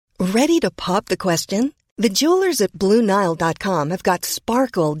Ready to pop the question? The jewelers at BlueNile.com have got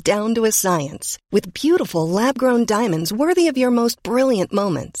sparkle down to a science with beautiful lab-grown diamonds worthy of your most brilliant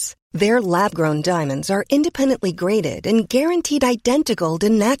moments. Their lab-grown diamonds are independently graded and guaranteed identical to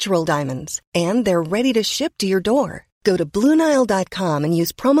natural diamonds, and they're ready to ship to your door. Go to BlueNile.com and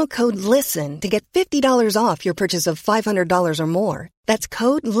use promo code LISTEN to get $50 off your purchase of $500 or more. That's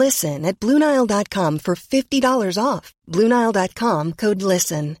code LISTEN at BlueNile.com for $50 off. BlueNile.com, code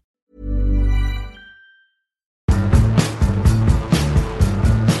LISTEN.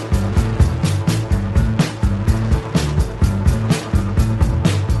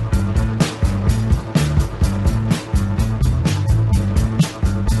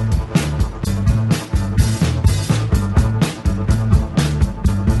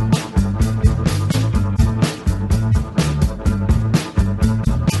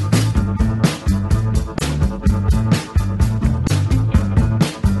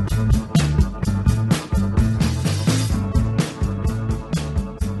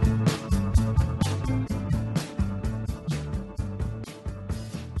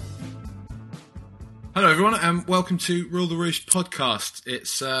 Hello, everyone, and welcome to Rule the Roost podcast.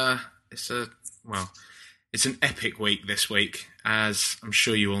 It's an epic week this week, as I'm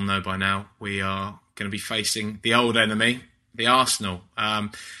sure you all know by now. We are going to be facing the old enemy, the Arsenal, and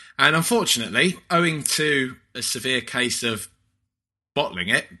unfortunately, owing to a severe case of bottling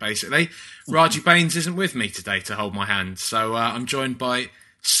it, basically, Raji Baines isn't with me today to hold my hand. So I'm joined by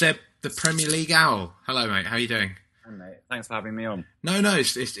Seb, the Premier League Owl. Hello, mate. How are you doing? Hey, mate. Thanks for having me on. No,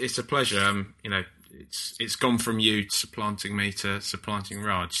 it's a pleasure. It's gone from you supplanting me to supplanting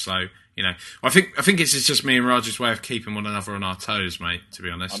Raj. So, I think it's just me and Raj's way of keeping one another on our toes, mate, to be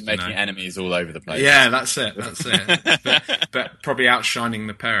honest. I'm making enemies all over the place. Yeah, that's it. but probably outshining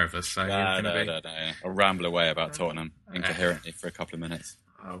the pair of us. So No. I'll ramble away about Tottenham incoherently for a couple of minutes.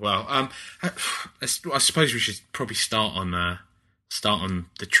 I suppose we should probably start on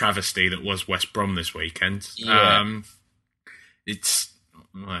the travesty that was West Brom this weekend. Yeah. It's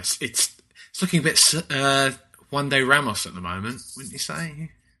looking a bit one day Ramos at the moment, wouldn't you say?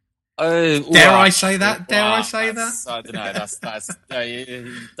 Dare I say that? I don't know. That's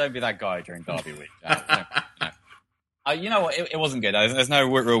don't be that guy during Derby week. You know what? It wasn't good. There's no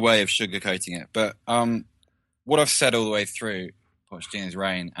real way of sugarcoating it. But what I've said all the way through Pochettino's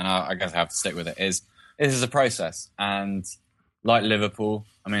reign, and I guess I have to stick with it, is this is a process. And like Liverpool,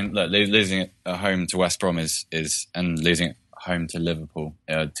 I mean, look, losing it at home to West Brom is and losing it home to Liverpool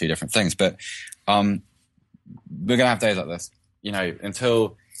are two different things. But we're going to have days like this,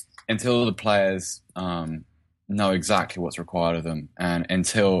 until the players know exactly what's required of them, and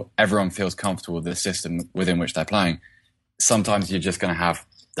until everyone feels comfortable with the system within which they're playing. Sometimes you're just going to have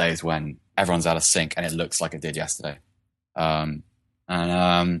days when everyone's out of sync and it looks like it did yesterday. You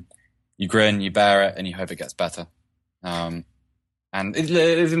grin, you bear it, and you hope it gets better. And it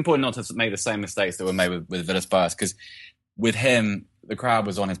is important not to make the same mistakes that were made with Villas-Boas, because with him, the crowd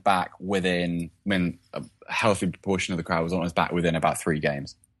was on his back a healthy proportion of the crowd was on his back within about 3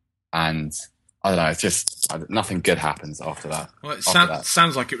 games. And I don't know, it's just nothing good happens after that. Well, it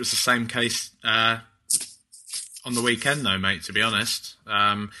sounds like it was the same case on the weekend, though, mate, to be honest.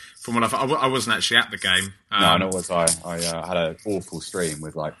 From what I wasn't actually at the game. Nor was I. I had an awful stream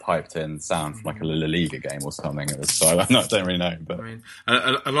with piped in sound from a La Liga game or something. I don't really know. But I mean,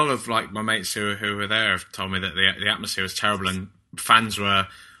 a lot of my mates who were there have told me that the atmosphere was terrible and fans were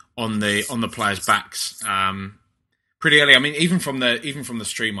on the players' backs pretty early. I mean, even from the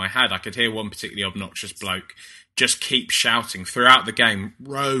stream I had, I could hear one particularly obnoxious bloke just keep shouting throughout the game,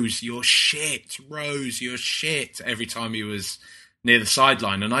 "Rose, you're shit! Rose, you're shit!" every time he was near the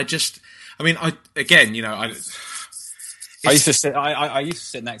sideline. And I used to sit. I used to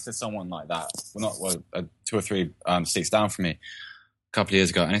sit next to someone like that. Well, not 2 or 3 seats down from me a couple of years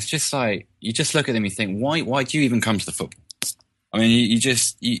ago, and it's just like you just look at them, you think, why do you even come to the football? I mean,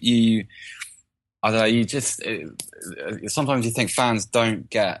 I don't know. Sometimes you think fans don't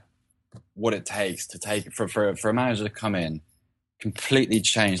get what it takes to take for a manager to come in, completely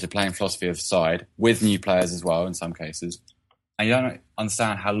change the playing philosophy of the side with new players as well in some cases, and you don't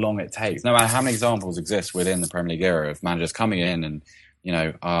understand how long it takes. No matter how many examples exist within the Premier League era of managers coming in and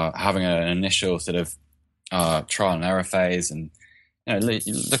having an initial sort of trial and error phase, and you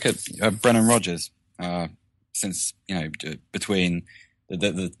look at Brendan Rodgers since between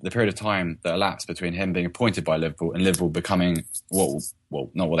the period of time that elapsed between him being appointed by Liverpool and Liverpool becoming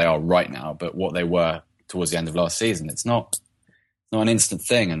not what they are right now, but what they were towards the end of last season. It's not an instant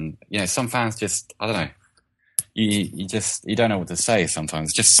thing, and some fans just, I don't know, you don't know what to say sometimes.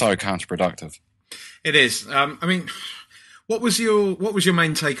 It's just so counterproductive. It is. I mean, What was your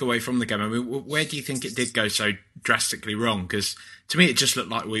main takeaway from the game? I mean, where do you think it did go so drastically wrong? Because to me, it just looked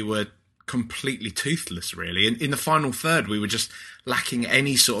like we were completely toothless, really. In the final third, we were just lacking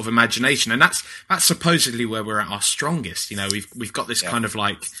any sort of imagination, and that's supposedly where we're at our strongest. You know, we've got this kind of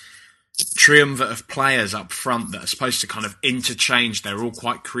like triumvirate of players up front that are supposed to kind of interchange. They're all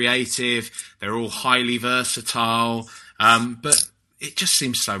quite creative. They're all highly versatile, but it just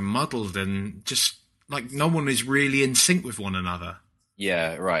seems so muddled and just like no one is really in sync with one another.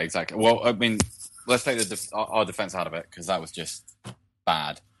 Yeah, right, exactly. Well, I mean, let's take our defence out of it because that was just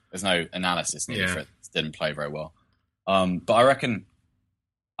bad. There's no analysis needed for it. It didn't play very well. But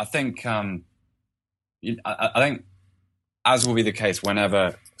I think, as will be the case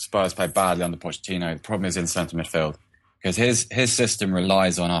whenever Spurs play badly under Pochettino, the problem is in centre midfield because his system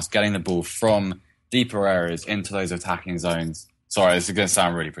relies on us getting the ball from deeper areas into those attacking zones. Sorry, this is going to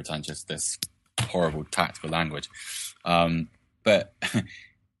sound really pretentious, this horrible tactical language. But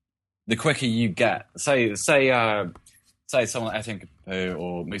the quicker you get, say someone like Etienne Capoue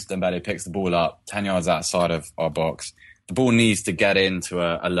or Moussa Dembele picks the ball up 10 yards outside of our box, the ball needs to get into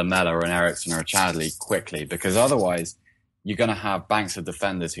a Lamela or an Eriksen or a Chadley quickly because otherwise you're going to have banks of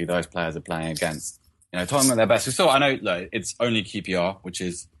defenders who those players are playing against. You know, Tottenham at their best. So I know look, it's only QPR, which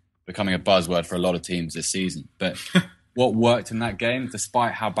is becoming a buzzword for a lot of teams this season. But what worked in that game,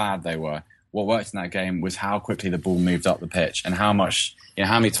 despite how bad they were, what worked in that game was how quickly the ball moved up the pitch and how much, you know,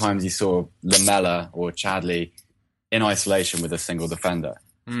 how many times you saw Lamela or Chadley in isolation with a single defender.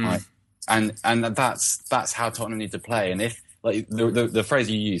 Right? And that's how Tottenham need to play. And if like the phrase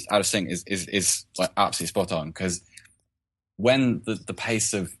you used, out of sync, is like absolutely spot on because when the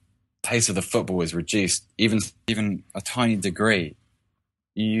pace of the football is reduced, even a tiny degree,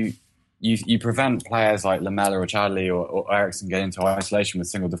 you prevent players like Lamela or Chadley or Eriksen getting into isolation with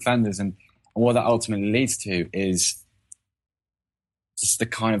single defenders, and what that ultimately leads to is just the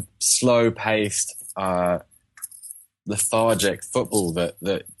kind of slow-paced, lethargic football that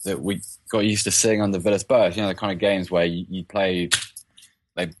we got used to seeing under Villas-Boas. You know, the kind of games where you play,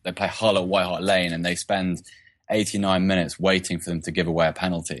 they play Hull at White Hart Lane and they spend 89 minutes waiting for them to give away a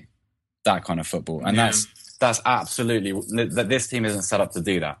penalty. That kind of football. And that's absolutely, this team isn't set up to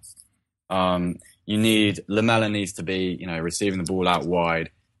do that. Lamela needs to be, you know, receiving the ball out wide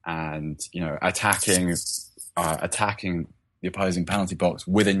and, you know, attacking the opposing penalty box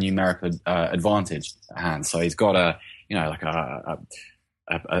with a numerical advantage at hand. So he's got a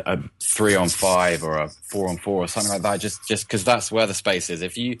 3-on-5 or a 4-on-4 or something like that, just because that's where the space is.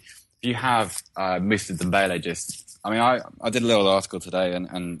 If you have Moussa Dembele, I did a little article today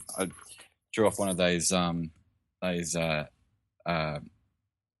and I drew off one of those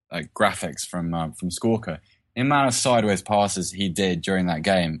graphics from Squawka. The amount of sideways passes he did during that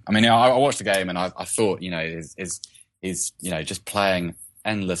game. I mean, I watched the game and I thought, you know, he's you know, just playing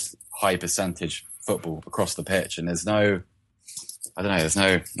endless high percentage football across the pitch, and there's no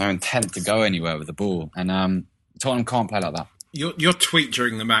intent to go anywhere with the ball. And Tottenham can't play like that. Your tweet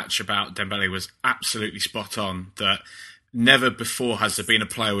during the match about Dembele was absolutely spot on. That never before has there been a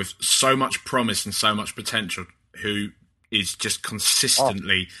player with so much promise and so much potential who is just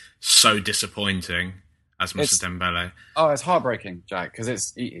consistently so disappointing as Moussa Dembele. Oh, it's heartbreaking, Jack,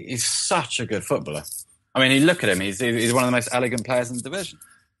 because he's such a good footballer. I mean, you look at him; he's one of the most elegant players in the division,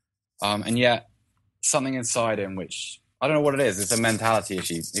 and yet something inside him, which I don't know what it is. It's a mentality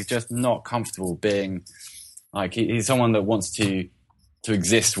issue. He's just not comfortable being like he's someone that wants to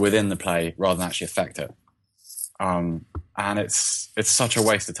exist within the play rather than actually affect it. And it's such a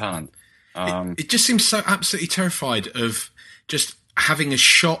waste of talent. It just seems so absolutely terrified of just having a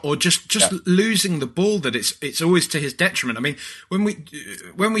shot or just losing the ball, that it's always to his detriment. I mean,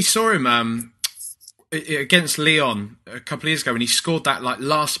 when we saw him against Lyon a couple of years ago when he scored that like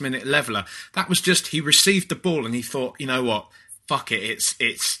last minute leveller, that was just he received the ball and he thought, you know what, fuck it,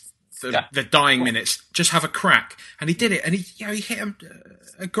 it's the dying minutes, just have a crack, and he did it, and he hit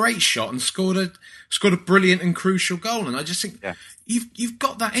a great shot and scored a brilliant and crucial goal. And I just think you've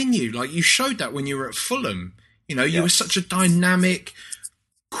got that in you. Like, you showed that when you were at Fulham. You know, you were such a dynamic,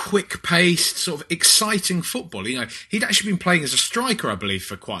 quick-paced, sort of exciting footballer. You know, he'd actually been playing as a striker, I believe,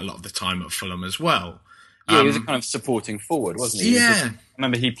 for quite a lot of the time at Fulham as well. Yeah, he was a kind of supporting forward, wasn't he? Yeah. I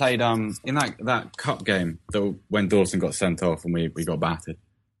remember he played in that cup game when Dawson got sent off and we got battered.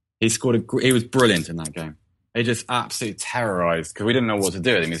 He was brilliant in that game. He just absolutely terrorised because we didn't know what to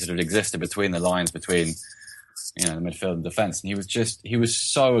do with him. He sort of existed between the lines between, you know, the midfield and defence, and he was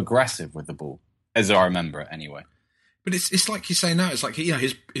so aggressive with the ball, as I remember it anyway. But it's like you say now. It's like, you know,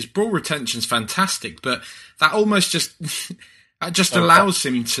 his ball retention's fantastic, but that almost just That just allows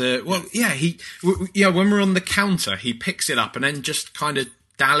him to. Well, yeah, when we're on the counter, he picks it up and then just kind of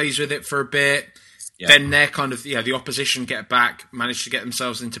dallies with it for a bit. Yeah. Then they're kind of the opposition get back, manage to get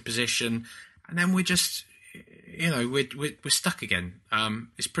themselves into position, and then we're just we're stuck again.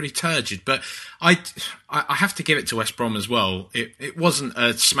 It's pretty turgid, but I have to give it to West Brom as well. It wasn't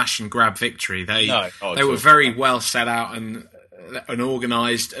a smash and grab victory. They were very well set out and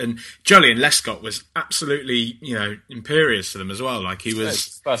organised, and Joleon Lescott was absolutely imperious to them as well. Like he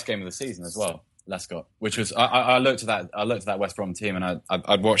was first game of the season as well. Lescott, which was I looked at that West Brom team, and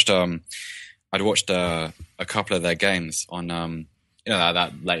I'd watched a couple of their games on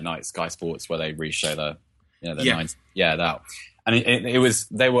that late night Sky Sports where they reshow that, and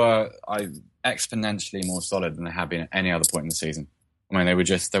they were exponentially more solid than they had been at any other point in the season. I mean,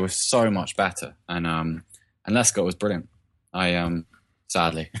 they were so much better, and Lescott was brilliant.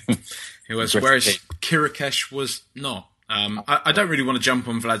 Sadly, he was, whereas Kirikesh was not. I don't really want to jump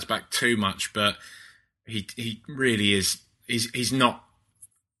on Vlad's back too much, but he really is. He's not.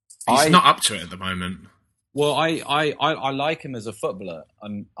 He's not up to it at the moment. Well, I like him as a footballer.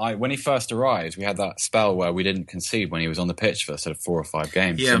 When he first arrived, we had that spell where we didn't concede when he was on the pitch for sort of 4 or 5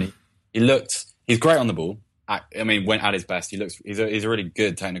 games. Yeah. And he's great on the ball. When at his best, he's a really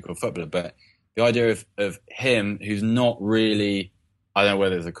good technical footballer. But the idea of him, who's not really, I don't know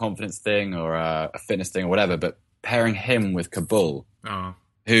whether it's a confidence thing or a fitness thing or whatever, but pairing him with Kabul,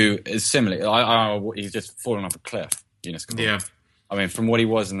 who is similar. He's just fallen off a cliff, Yunus Kabul. Yeah. I mean, from what he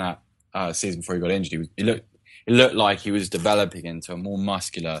was in that season before he got injured, he looked like he was developing into a more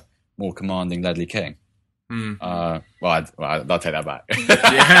muscular, more commanding Ledley King. I'll take that back.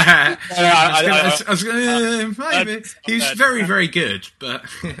 Yeah, I was going maybe he was very, very good, but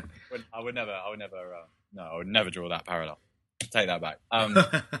I would never draw that parallel. Take that back.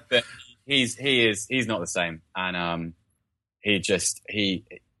 But he's not the same, and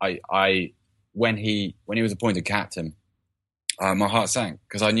when he was appointed captain. My heart sank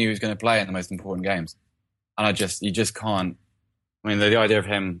because I knew he was going to play in the most important games, and you just can't. I mean, the idea of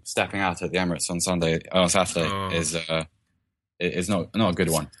him stepping out at the Emirates on Saturday is not a good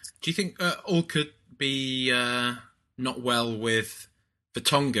one. Do you think all could be not well with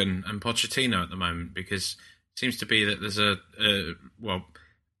Vertonghen and Pochettino at the moment? Because it seems to be that there's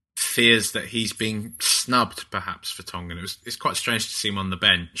fears that he's being snubbed, perhaps, Vertonghen. It's quite strange to see him on the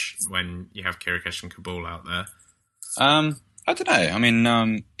bench when you have Kirikesh and Kabul out there. I don't know. I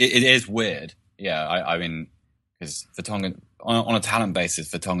mean, it is weird. Yeah, I mean, because Vertonghen, on a talent basis,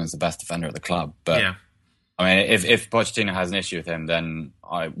 Vertonghen's the best defender at the club. But yeah. I mean, if Pochettino has an issue with him, then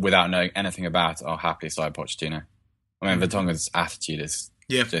without knowing anything about it, I'll happily side Pochettino. I mean, Vertonghen's attitude is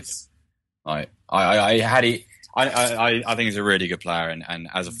just like I think he's a really good player, and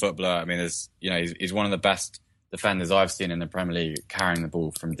as a footballer, I mean, he's one of the best defenders I've seen in the Premier League, carrying the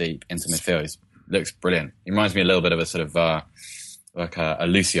ball from deep into midfield. He looks brilliant. He reminds me a little bit of a sort of like a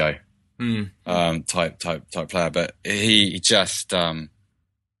Lucio type player, but he just I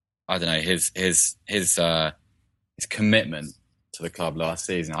don't know, his commitment to the club last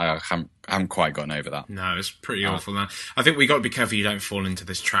season. I haven't quite gotten over that. No, it's pretty awful now. I think we got to be careful you don't fall into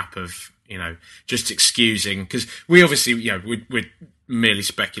this trap of just excusing, because we obviously we're merely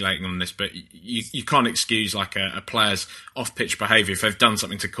speculating on this, but you can't excuse like a player's off-pitch behaviour if they've done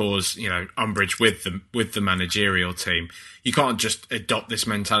something to cause umbrage with the managerial team. You can't just adopt this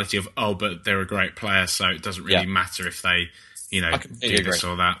mentality of but they're a great player, so it doesn't really matter if they do this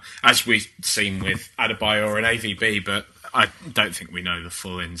or that, as we've seen with Adebayor and AVB. But I don't think we know the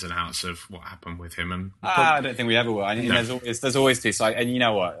full ins and outs of what happened with him. And I don't think we ever will. I mean, there's always two sides. And you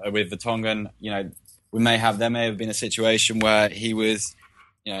know what, with Vertonghen, there may have been a situation where he was,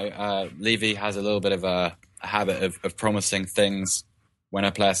 Levy has a little bit of a habit of promising things when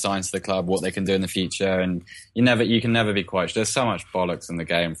a player signs to the club, what they can do in the future, and you can never be quite sure. There's so much bollocks in the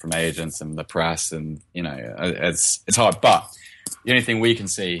game from agents and the press, and it's hard. But the only thing we can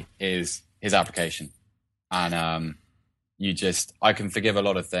see is his application, and I can forgive a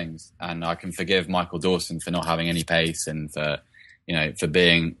lot of things, and I can forgive Michael Dawson for not having any pace and for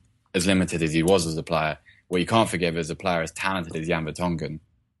being as limited as he was as a player. What you can't forgive as a player as talented as Jan Vertonghen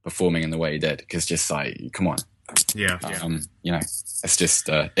performing in the way he did, because just like, come on. Yeah. It's just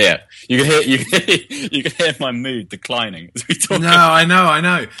You can hear my mood declining as we talk. No, I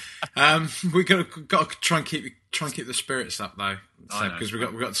know. We got to try and keep the spirits up though, because we've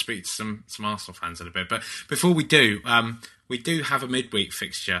got to speak to some Arsenal fans in a bit. But before we do have a midweek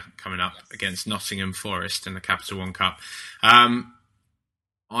fixture coming up against Nottingham Forest in the Capital One Cup.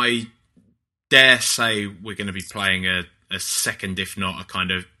 I dare say we're going to be playing a second, if not a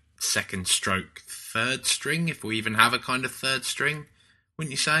kind of second stroke third string, if we even have a kind of third string,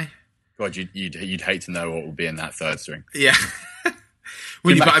 wouldn't you say? God, you'd hate to know what will be in that third string. Yeah.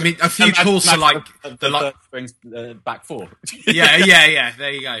 But I mean, a few calls to like the third string's back four. yeah.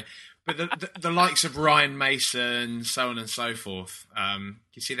 There you go. But the likes of Ryan Mason, so on and so forth. Do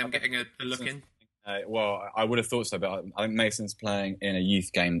you see them getting a look in? Well, I would have thought so, but I think Mason's playing in a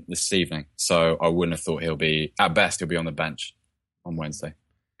youth game this evening, so I wouldn't have thought he'll be on the bench on Wednesday,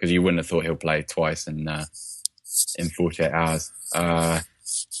 because you wouldn't have thought he'll play twice in 48 hours.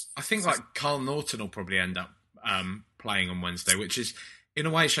 I think like Carl Norton will probably end up playing on Wednesday, which is in a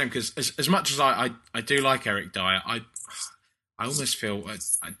way a shame, because as much as I do like Eric Dyer, I almost feel,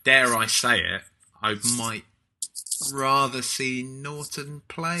 dare I say it, I might rather see Norton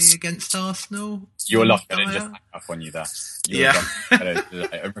play against Arsenal. You're lucky I didn't just hang up on you there.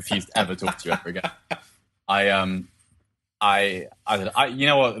 I refuse to ever talk to you ever again. You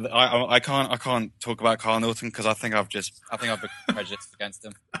know what? I can't talk about Carl Norton because I think I've been prejudiced against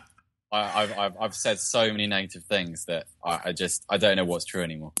him. I've said so many negative things that I don't know what's true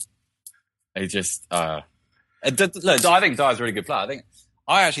anymore. Look, I think Dyer's a really good player.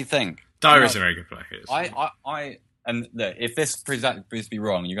 I actually think Dyer is a very good player. And look, if this proves to be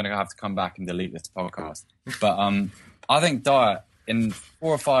wrong, you're going to have to come back and delete this podcast. But I think Dyer in 4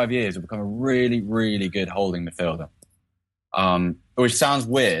 or 5 years will become a really, really good holding midfielder. Which sounds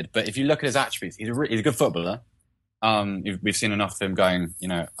weird, but if you look at his attributes, he's a good footballer. We've seen enough of him going,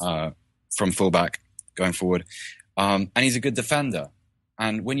 from fullback going forward, and he's a good defender.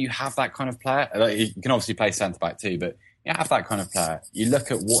 And when you have that kind of player, you can obviously play centre back too, but you have that kind of player. You look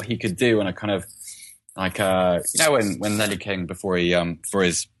at what he could do on a kind of like, when Ledley King before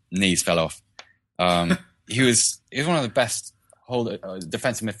his knees fell off, he was one of the best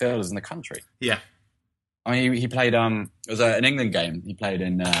defensive midfielders in the country. Yeah. I mean, he played. It was an England game. He played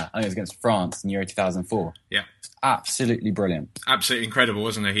in. I think it was against France in Euro 2004. Yeah, absolutely brilliant. Absolutely incredible,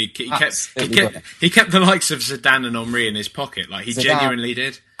 wasn't he? He kept the likes of Zidane and Henry in his pocket, like he genuinely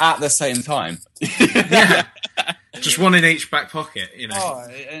did. At the same time, yeah, just one in each back pocket. And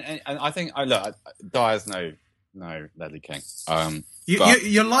I think Dyer's no Ledley King.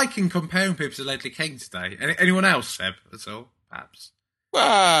 You're liking comparing people to Ledley King today. Anyone else, Seb, at all? Perhaps.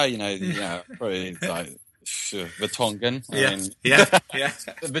 Well, probably like. Vertonghen. Yeah.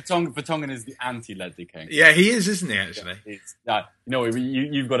 Vertonghen is the anti-Ledley King. Yeah, he is, isn't he? Actually,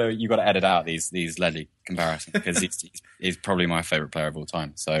 you've got to edit out these Ledley comparisons because he's probably my favourite player of all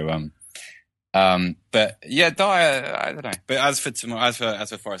time. So, but yeah, Dyer, I don't know. But as for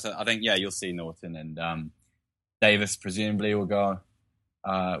Forest, I think you'll see Norton and Davis presumably will go.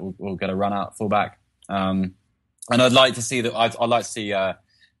 Will get a run out fullback. And I'd like to see that. I'd like to see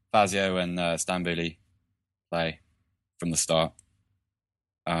Fazio and Stambouli play from the start,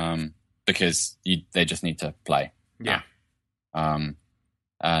 because they just need to play. Yeah.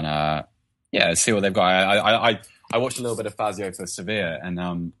 See what they've got. I watched a little bit of Fazio for Sevilla,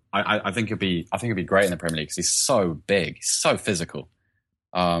 and I think he'll be great in the Premier League because he's so big, he's so physical.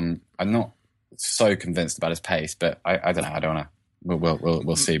 I'm not so convinced about his pace, but I don't know. I don't want to.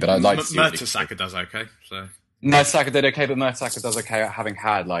 We'll see. But I'd like to see. Mertesacker does okay. So Mertesacker did okay, but Mertesacker does okay having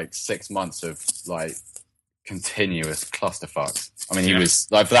had like 6 months of like continuous clusterfucks. I mean, he was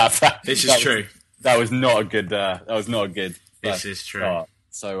like that. This is true. That was not a good. This is true. Start.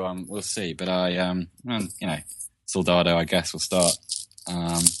 So we'll see. But Soldado, I guess, will start.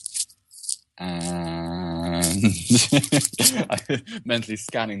 And mentally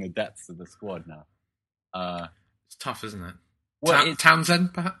scanning the depths of the squad now. It's tough, isn't it? Well,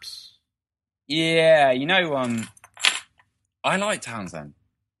 Townsend, perhaps. Yeah, I like Townsend.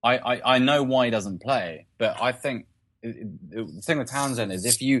 I know why he doesn't play, but I think the thing with Townsend is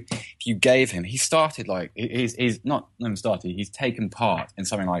if you gave him, he started like he's not even started. He's taken part in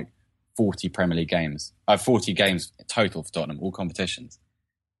something like 40 Premier League games, 40 games total for Tottenham, all competitions.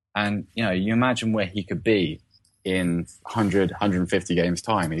 And you imagine where he could be in 100, 150 games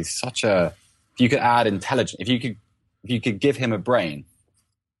time. He's such a. If you could add intelligence, if you could give him a brain,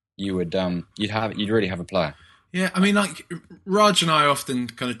 you would you'd really have a player. Yeah, I mean, like Raj and I often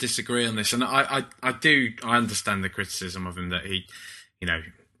kind of disagree on this, and I understand the criticism of him that he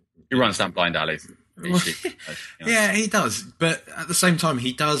runs down blind alleys. Yeah, he does, but at the same time,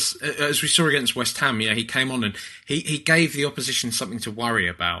 he does. As we saw against West Ham, he came on and he gave the opposition something to worry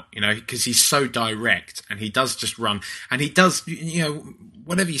about, because he's so direct and he does just run and he does,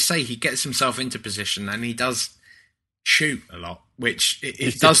 whatever you say, he gets himself into position and he does shoot a lot, which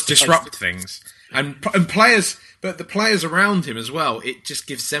it does disrupt things. And players, but the players around him as well, it just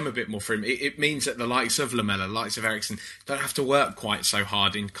gives them a bit more freedom. It means that the likes of Lamela, likes of Eriksen, don't have to work quite so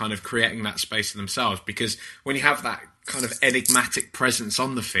hard in kind of creating that space for themselves. Because when you have that kind of enigmatic presence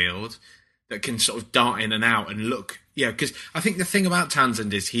on the field that can sort of dart in and out and look, because I think the thing about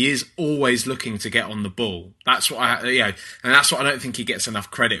Townsend is he is always looking to get on the ball. That's what and that's what I don't think he gets enough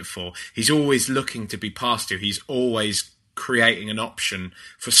credit for. He's always looking to be passed to. He's always creating an option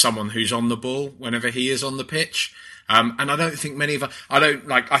for someone who's on the ball whenever he is on the pitch. And I don't think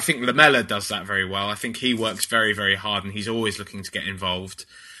I think Lamela does that very well. I think he works very, very hard and he's always looking to get involved.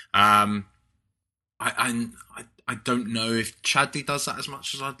 I don't know if Chadley does that as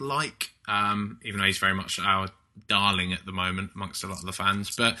much as I'd like, even though he's very much our darling at the moment amongst a lot of the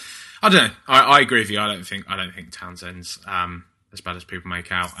fans. But I don't know. I agree with you. I don't think Townsend's as bad as people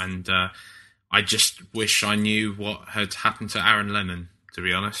make out. And I just wish I knew what had happened to Aaron Lennon, to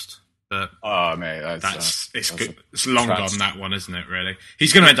be honest. But mate, it's good. It's long gone, that one, isn't it? Really,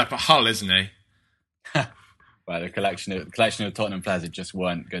 he's going to end up at Hull, isn't he? Well, the collection of Tottenham players that just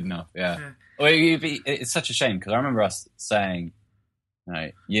weren't good enough. Yeah. Well, it's such a shame because I remember us saying,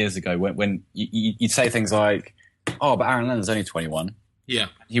 years ago when you'd say things like, "Oh, but Aaron Lennon's only 21." Yeah,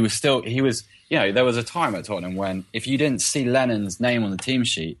 he was. There was a time at Tottenham when if you didn't see Lennon's name on the team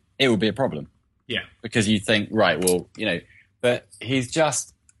sheet, it would be a problem. Yeah, because you think, but he's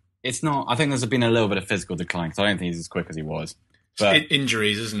just. It's not. I think there's been a little bit of physical decline because I don't think he's as quick as he was. But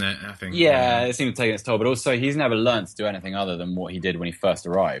injuries, isn't it? I think. Yeah, it seems to take its toll. But also, he's never learned to do anything other than what he did when he first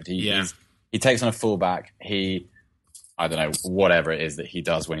arrived. He takes on a fullback. I don't know, whatever it is that he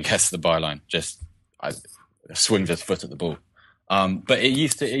does when he gets to the byline, just swings his foot at the ball. But it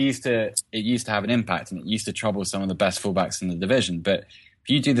used to have an impact, and it used to trouble some of the best fullbacks in the division. But if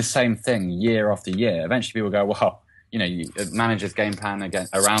you do the same thing year after year, eventually people go, well, managers game plan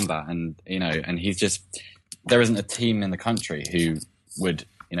around that, and he's just. There isn't a team in the country who would,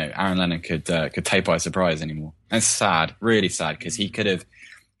 Aaron Lennon could take by surprise anymore. And it's sad, really sad, because he could have, if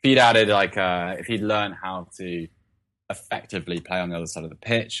he'd added if he'd learned how to effectively play on the other side of the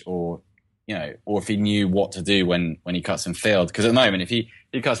pitch, or if he knew what to do when he cuts in field. Because at the moment, if he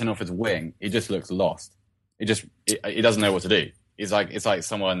cuts in off his wing, he just looks lost. He doesn't know what to do. It's like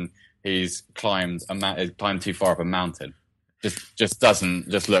someone who's climbed too far up a mountain. Just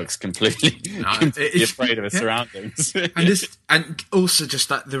looks completely afraid of his surroundings. and also just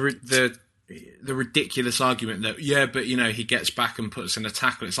that the ridiculous argument that he gets back and puts in a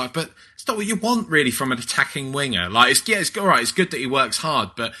tackle. It's like, but it's not what you want really from an attacking winger. Like it's all right. It's good that he works hard,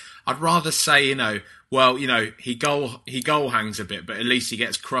 but I'd rather say he goal hangs a bit, but at least he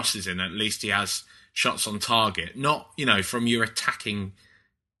gets crosses in. At least he has shots on target. Not from your attacking.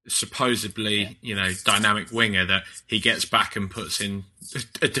 Supposedly, dynamic winger that he gets back and puts in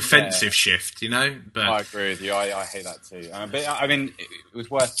a defensive shift, But I agree with you. I hate that too. But I mean, it was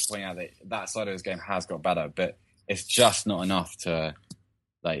worth pointing out that side of his game has got better, but it's just not enough to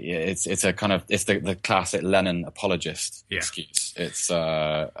It's the classic Lennon apologist excuse. It's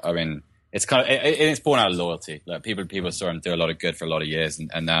it's born out of loyalty. Like people saw him do a lot of good for a lot of years,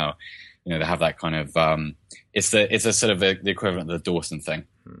 and now they have that kind of it's a sort of the equivalent of the Dawson thing.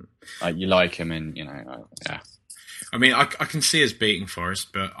 You like him, and I mean, I can see us beating Forest,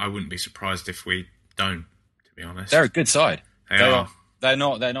 but I wouldn't be surprised if we don't. To be honest, they're a good side. They are. They're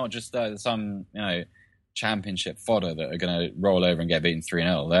not just some championship fodder that are going to roll over and get beaten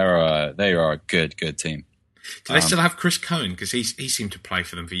 3-0. They are a good team. Do they still have Chris Cohen? Because he seemed to play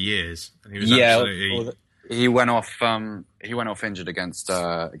for them for years. And he was absolutely... he went off injured against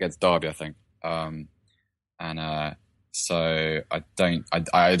Derby, I think. So I don't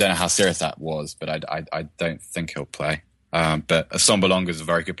know how serious that was, but I don't think he'll play. But Assombalonga is a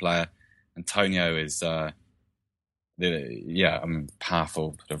very good player. Antonio is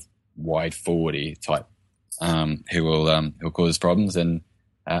powerful, sort of wide forwardy type, who'll cause problems. And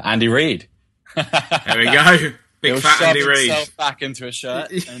Andy Reid. There we go. Big fat Andy Reid. He'll shove himself back into a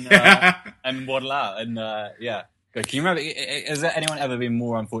shirt and waddle out. And can you remember? Has there anyone ever been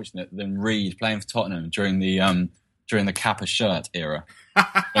more unfortunate than Reid playing for Tottenham during the Kappa shirt era,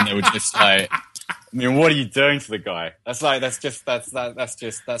 when they were just like, I mean, what are you doing to the guy? That's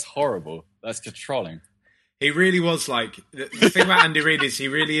horrible. That's just trolling. He really was like, the thing about Andy Reid is he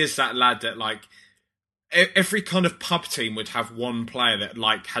really is that lad that like every kind of pub team would have one player that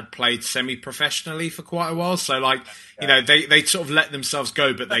like had played semi-professionally for quite a while. So like, they sort of let themselves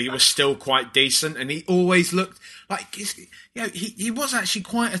go, but they were still quite decent. And he always looked like, he was actually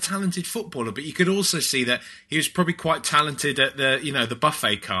quite a talented footballer, but you could also see that he was probably quite talented at the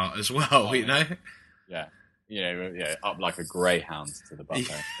buffet cart as well, Yeah. up like a greyhound to the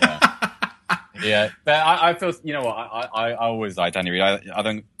buffet. Yeah, but I feel, you know what, I always like Danny Reid.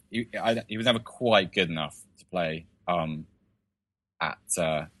 He was never quite good enough to play at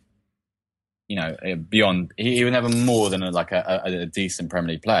beyond. He was never more than a decent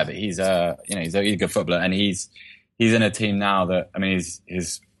Premier League player. But he's he's a good footballer, and he's in a team now that, I mean,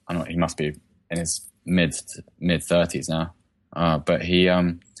 I don't know, he must be in his mid 30s now, but he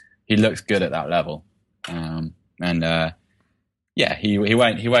looks good at that level, he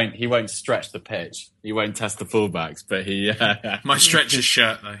won't stretch the pitch. He won't test the fullbacks, but he might stretch his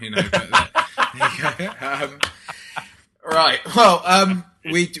shirt though. Right. Well,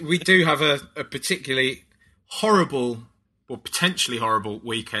 we do have a particularly horrible, or potentially horrible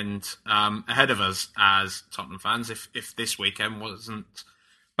weekend ahead of us as Tottenham fans. If this weekend wasn't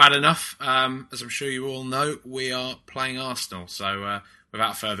bad enough, as I'm sure you all know, we are playing Arsenal. So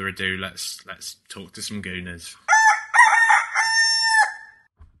without further ado, let's talk to some Gooners.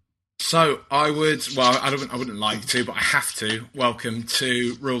 So I wouldn't like to, but I have to welcome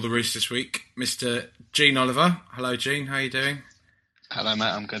to Rule the Roost this week, Mr. Gene Oliver. Hello, Gene. How are you doing? Hello,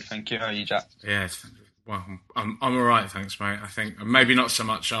 mate. I'm good, thank you. How are you, Jack? Yeah, well, I'm all right, thanks, mate. I think maybe not so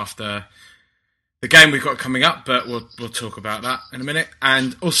much after the game we've got coming up, but we'll talk about that in a minute.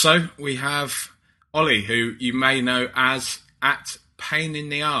 And also we have Ollie, who you may know as at Pain in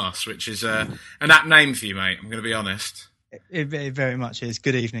the Arse, which is an apt name for you, mate. I'm going to be honest. It very much is.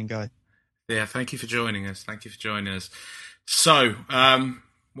 Good evening, guys. Yeah, thank you for joining us. So,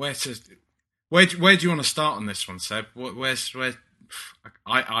 where do you want to start on this one, Seb?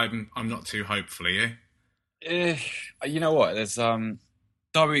 I'm not too hopeful, are you? You know what? There's Derby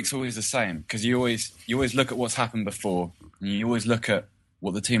week's always the same, because you always look at what's happened before, and you always look at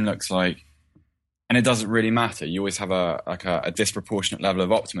what the team looks like, and it doesn't really matter. You always have a disproportionate level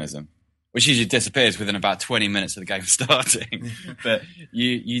of optimism, which usually disappears within about 20 minutes of the game starting. But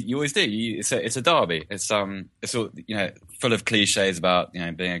you always do. It's a derby. It's all, full of cliches about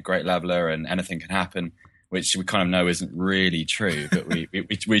being a great leveler and anything can happen, which we kind of know isn't really true, but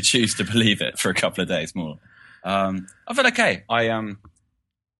we choose to believe it for a couple of days more. I feel okay. I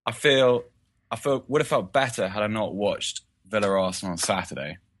feel would have felt better had I not watched Villa Arsenal on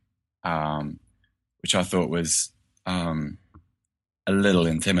Saturday, which I thought was a little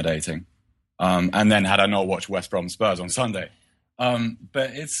intimidating. And then had I not watched West Brom Spurs on Sunday. But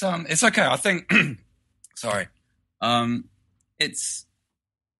it's okay. I think sorry. It's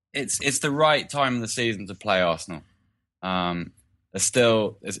the right time of the season to play Arsenal. It's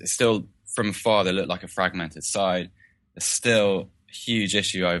still from afar they look like a fragmented side. There's still a huge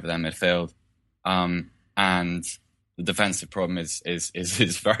issue over their midfield. And the defensive problem is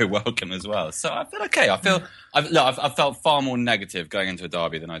very welcome as well. So I feel okay. I've felt far more negative going into a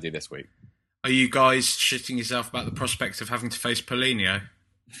derby than I do this week. Are you guys shitting yourself about the prospect of having to face Paulinho?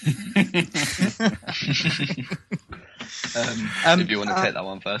 If you want to take that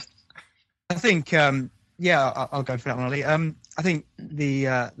one first. I think, I'll go for that one, Ollie. I think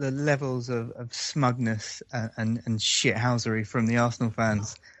the levels of smugness and shithousery from the Arsenal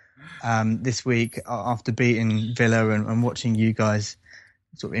fans this week after beating Villa and watching you guys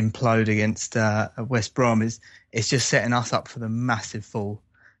sort of implode against West Brom it's just setting us up for the massive fall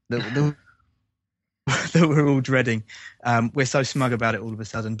that we're all dreading. We're so smug about it all of a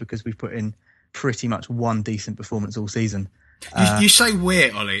sudden because we've put in pretty much one decent performance all season. You say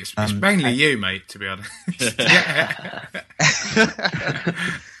we're, Ollie. It's mainly you, mate, to be honest.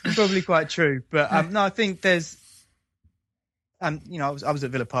 Probably quite true. But no, I think there's... I was at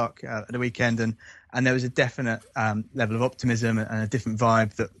Villa Park at the weekend and there was a definite level of optimism and a different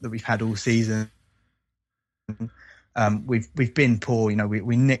vibe that we've had all season. We've been poor,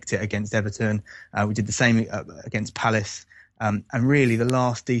 we nicked it against Everton. We did the same against Palace. And really the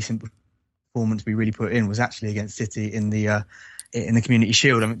last decent performance we really put in was actually against City in the Community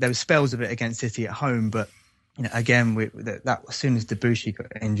Shield. I mean, there were spells of it against City at home, but again, that as soon as Debuchy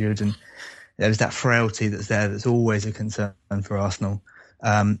got injured and there was that frailty that's always a concern for Arsenal.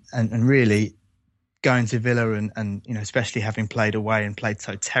 And really going to Villa and especially having played away and played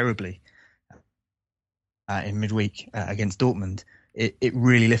so terribly in midweek against Dortmund, it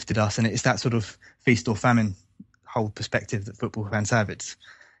really lifted us. And it's that sort of feast or famine whole perspective that football fans have. It's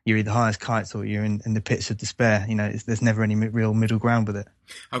you're either high as kites or you're in the pits of despair. There's never any real middle ground with it.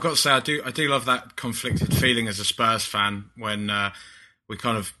 I've got to say, I do love that conflicted feeling as a Spurs fan when we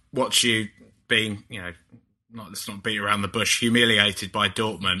kind of watch you being, let's not beat around the bush, humiliated by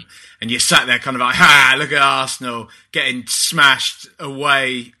Dortmund, and you sat there kind of like, look at Arsenal getting smashed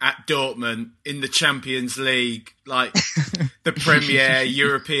away at Dortmund in the Champions League, like the premier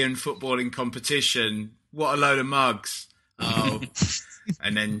European footballing competition, what a load of mugs. Oh,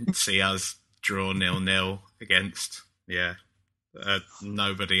 and then see us draw 0-0 against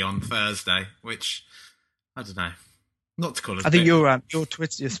nobody on Thursday, which I don't know. Not to call us. I think your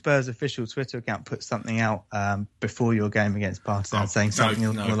Spurs official Twitter account put something out before your game against Partizan, saying something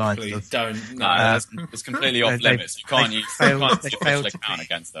along the lines of. Don't. No, it's completely off limits. You can't use the official account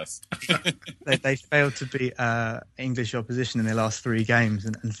against us. They failed to beat English opposition in their last 3 games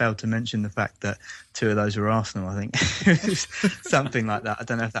and failed to mention the fact that 2 of those were Arsenal, I think. Something like that. I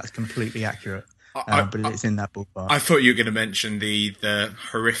don't know if that's completely accurate. But it's in that ballpark. I thought you were going to mention the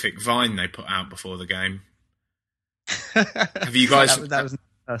horrific vine they put out before the game. Have you guys? that was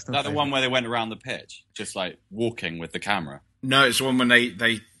the one where they went around the pitch, just like walking with the camera. No, it's the one when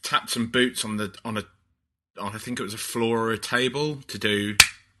they tapped some boots on I think it was a floor or a table to do.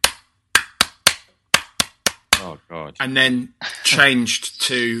 Oh God! And then changed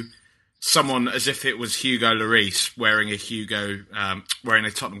to someone as if it was Hugo Lloris wearing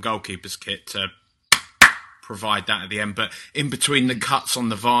a Tottenham goalkeeper's kit to provide that at the end. But in between the cuts on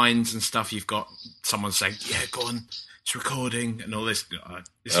the vines and stuff, you've got someone saying, "Yeah, go on, it's recording," and all this.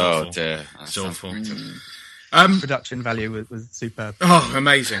 It's awful. Dear, it's awful. Production value was superb. Oh,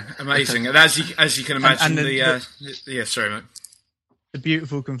 amazing! And as you can imagine, sorry, mate. The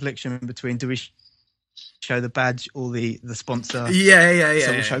beautiful confliction between do we show the badge or the sponsor? Yeah.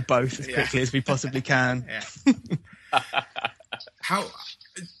 So we'll show both as quickly as we possibly can.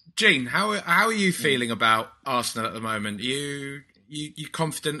 Gene, how are you feeling about Arsenal at the moment? You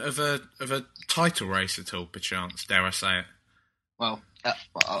confident of a title race at all, perchance? Dare I say it? Well,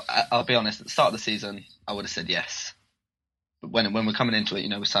 I'll be honest. At the start of the season, I would have said yes. But when we're coming into it,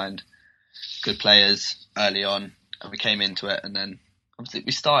 we signed good players early on, and we came into it, and then obviously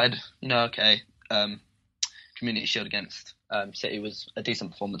we started. Okay. Community Shield against City was a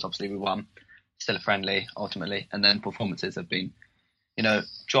decent performance. Obviously, we won. Still a friendly, ultimately, and then performances have been,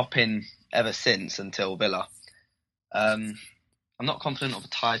 dropping ever since until Villa. I'm not confident of a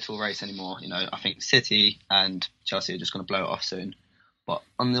title race anymore. I think City and Chelsea are just going to blow it off soon. But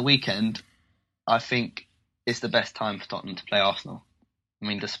on the weekend, I think it's the best time for Tottenham to play Arsenal. I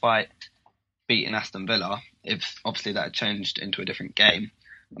mean, despite beating Aston Villa, if obviously that had changed into a different game,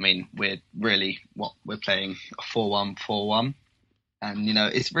 I mean, we're playing a 4-1-4-1. And,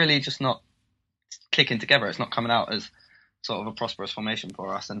 it's really just not clicking together. It's not coming out as sort of a prosperous formation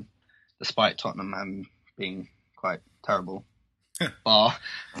for us. And despite Tottenham being quite terrible, bar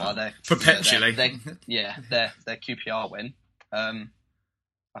their perpetually, their QPR win, I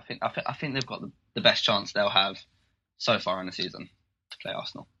think they've got the best chance they'll have so far in the season to play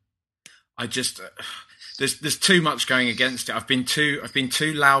Arsenal. I just there's too much going against it. I've been too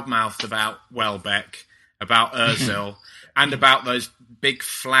loudmouthed about Welbeck, about Ozil, and about those big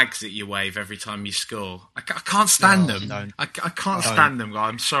flags that you wave every time you score. I can't stand them. Don't. I can't stand them, guy.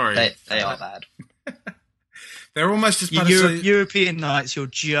 I'm sorry. They are bad. They're almost as bad as European nights. You'll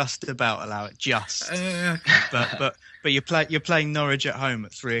just about allow it, but you're playing Norwich at home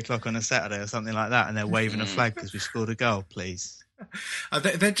at 3:00 on a Saturday or something like that, and they're waving a flag because we scored a goal. Please.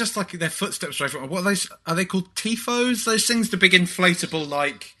 They're just like their footsteps away from. What are those? Are they called tifos? Those things, the big inflatable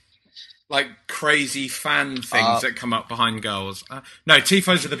like crazy fan things that come up behind goals. No,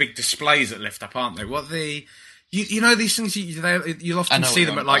 tifos are the big displays that lift up, aren't they? What the? These things you'll often see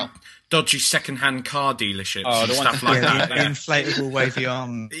them at dodgy second-hand car dealerships and stuff like that. The inflatable wavy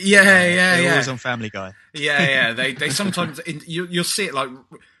arm. Yeah. Always on Family Guy. Yeah. They sometimes you'll see it like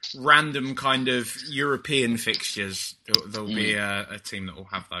random kind of European fixtures. There'll be a team that will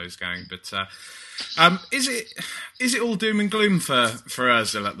have those going. But is it all doom and gloom for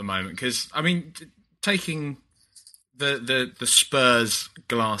Ozil at the moment? Because I mean, taking the Spurs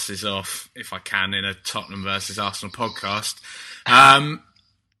glasses off, if I can, in a Tottenham versus Arsenal podcast.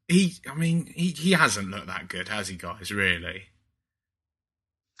 He hasn't looked that good, has he, guys? Really?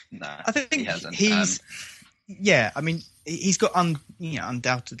 No, I think he hasn't. He's got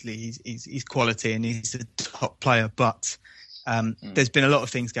undoubtedly he's quality and he's a top player, but there's been a lot of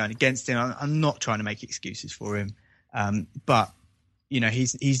things going against him. I'm not trying to make excuses for him, but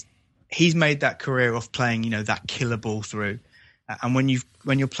he's made that career off playing that killer ball through, and when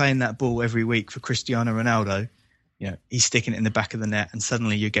you're playing that ball every week for Cristiano Ronaldo, he's sticking it in the back of the net, and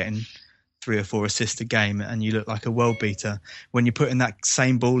suddenly you're getting 3 or 4 assists a game, and you look like a world beater. When you're putting that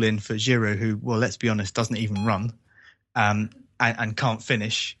same ball in for Giroud, who, well, let's be honest, doesn't even run, and can't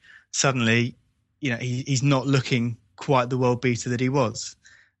finish, suddenly, he's not looking quite the world beater that he was.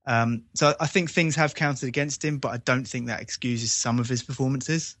 So I think things have counted against him, but I don't think that excuses some of his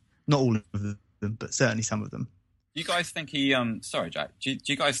performances. Not all of them, but certainly some of them. Do you guys think sorry, Jack, do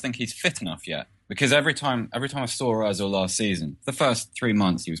you guys think he's fit enough yet? because every time I saw Ozil last season, the first 3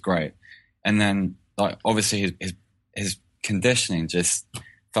 months he was great, and then like obviously his conditioning just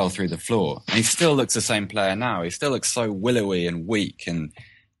fell through the floor. And he still looks the same player now. He still looks so willowy and weak,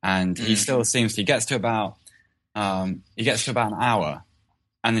 and he still seems he gets to about an hour,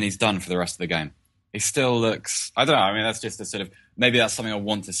 and then he's done for the rest of the game. He still looks, I don't know. I mean, that's just a sort of, maybe that's something I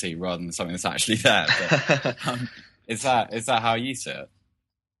want to see rather than something that's actually there. But, is that how you see it?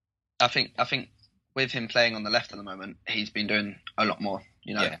 I think with him playing on the left at the moment, he's been doing a lot more.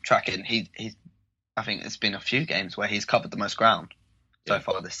 Tracking. I think it's been a few games where he's covered the most ground so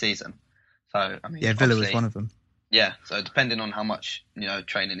far this season. So I mean, Villa was one of them. Yeah. So depending on how much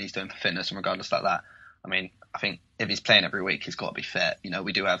training he's doing for fitness and regardless like that, I mean, I think if he's playing every week, he's got to be fit.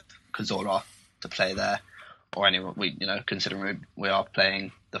 We do have Cazorla to play there, or anyone considering we are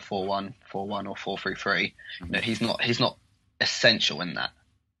playing the 4-1, 4-1 or 4-3-3. He's not essential in that.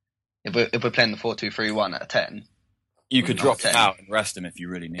 If we're playing the 4-2-3-1 at a 10, you could drop him out and rest him if you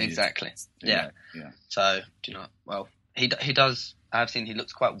really needed. Exactly. Yeah. So he does. I've seen he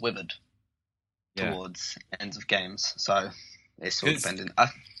looks quite withered towards ends of games. So it's sort of dependent.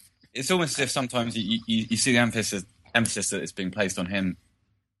 It's almost as if sometimes you see the emphasis that is being placed on him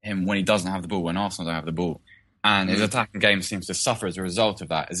when he doesn't have the ball, when Arsenal don't have the ball. And his attacking game seems to suffer as a result of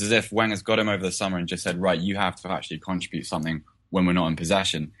that. It's as if Wenger's got him over the summer and just said, right, you have to actually contribute something when we're not in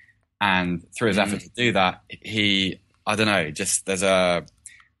possession. And through his effort to do that, there's a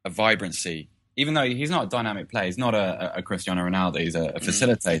vibrancy. Even though he's not a dynamic player, he's not a Cristiano Ronaldo, he's a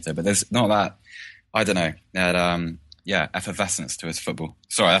facilitator, but there's not that, effervescence to his football.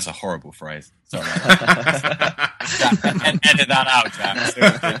 Sorry, that's a horrible phrase. Sorry about that. Edit that out, Jack.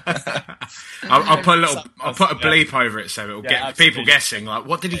 I'll put a bleep over it so it'll get people guessing. Like,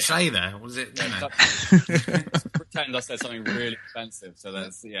 what did he say there? Was it? Pretend I said something really offensive. So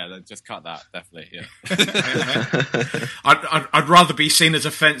let's just cut that. Definitely. Yeah. I'd rather be seen as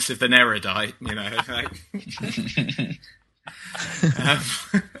offensive than erudite.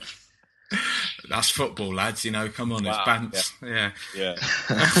 That's football, lads. Come on, it's bants. Yeah.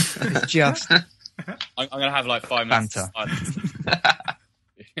 It's just. I'm going to have like 5 minutes.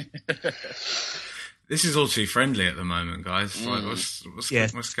 This is all too friendly at the moment, guys. Like, what's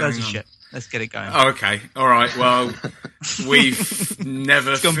going on? Shit. Let's get it going. Oh, okay. All right. Well, we've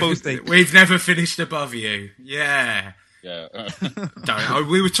never finished above you. Yeah. Yeah.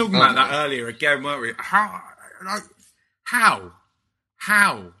 We were talking about that earlier again, weren't we? How?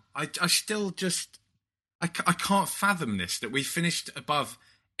 I still just I can't fathom this, that we finished above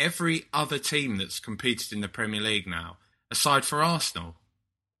every other team that's competed in the Premier League now, aside for Arsenal.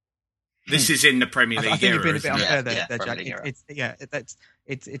 This is in the Premier League. I think you've been a era, bit unfair there, Jack.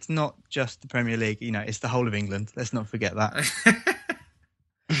 It's not just the Premier League. It's the whole of England. Let's not forget that.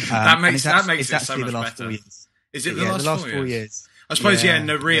 that makes it so much the last better. 4 years. Is it the last 4 years? I suppose, in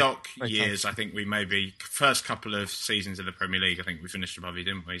the Rioch years, I think we maybe, first couple of seasons of the Premier League, I think we finished above you,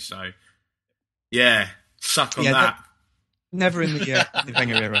 didn't we? So, suck on that. Never in the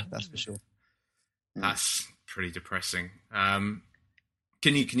Wenger era, that's for sure. That's pretty depressing. Can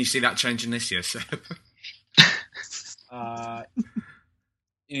you see that changing this year, Seb?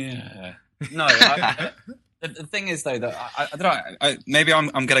 Yeah. No, the thing is, though, that I don't know, maybe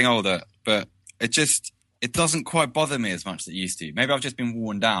I'm getting older, but it doesn't quite bother me as much as it used to. Maybe I've just been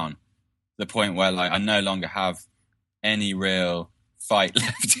worn down to the point where I no longer have any real fight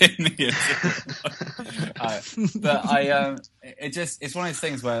left in me. It's one of those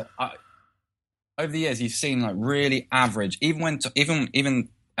things where over the years you've seen really average, even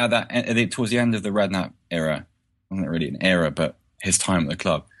at towards the end of the Redknapp era, wasn't really an era, but his time at the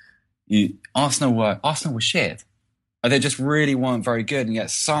club, Arsenal were shit. They just really weren't very good, and yet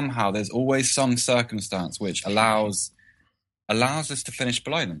somehow there's always some circumstance which allows us to finish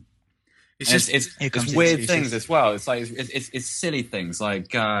below them. It's weird things as well. It's like it's silly things like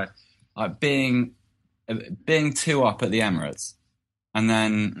being 2 up at the Emirates, and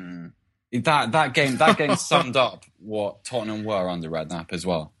then that game summed up what Tottenham were under Redknapp as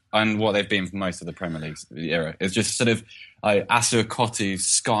well, and what they've been for most of the Premier League era. It's just sort of Asu Akoti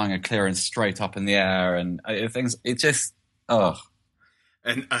skying a clearance straight up in the air, and things. It just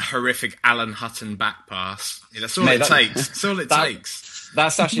and a horrific Alan Hutton back pass. That's all it takes. That's all it takes.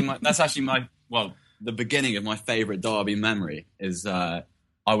 That's actually my the beginning of my favourite derby memory is I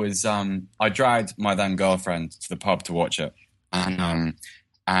dragged my then girlfriend to the pub to watch it, and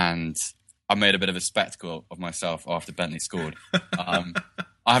I made a bit of a spectacle of myself after Bentley scored. I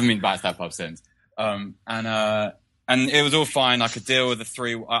haven't been back to that pub since, and it was all fine. I could deal with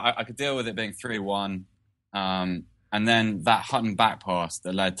I could deal with it being 3-1. And then that Hutton back pass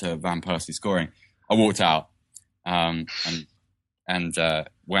that led to Van Persie scoring, I walked out and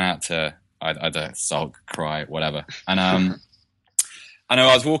went out to either sulk, cry, whatever. And I know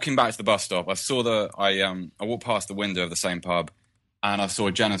I was walking back to the bus stop. I saw I walked past the window of the same pub, and I saw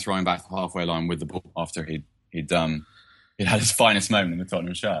Jenas running back to the halfway line with the ball after he'd had his finest moment in the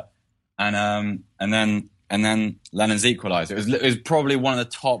Tottenham shirt. And then Lennon's equalised. It was probably one of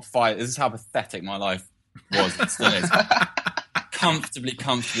the top 5. This is how pathetic my life was. It still is. Comfortably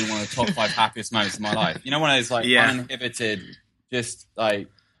one of the top 5 happiest moments of my life. You know, one of those uninhibited, just like,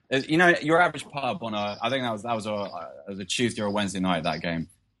 you know, your average pub on I think that was a Tuesday or a Wednesday night, that game,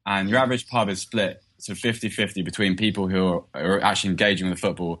 and your average pub is split so 50-50 between people who are actually engaging with the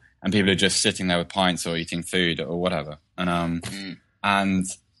football and people who are just sitting there with pints or eating food or whatever. And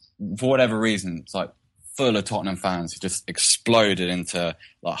for whatever reason, it's like full of Tottenham fans who just exploded into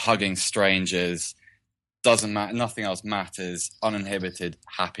like hugging strangers. Doesn't matter, nothing else matters. Uninhibited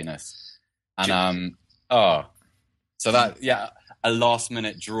happiness. And so that a last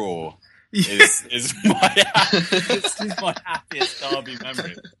minute draw is my happiest derby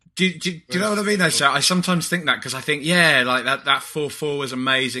memory. Do you know what I mean though? So I sometimes think that because I think like that 4-4 was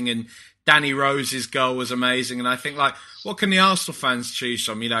amazing and Danny Rose's goal was amazing, and I think like what can the Arsenal fans choose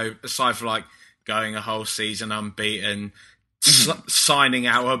from? You know, aside from like going a whole season unbeaten, signing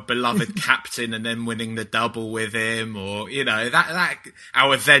our beloved captain and then winning the double with him, or you know that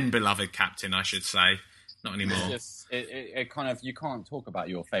our then beloved captain, I should say, not anymore. It kind of, you can't talk about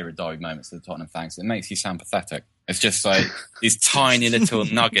your favourite derby moments to the Tottenham fans. It makes you sound pathetic. It's just like these tiny little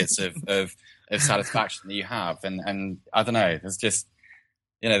nuggets of satisfaction that you have, and I don't know. It's just,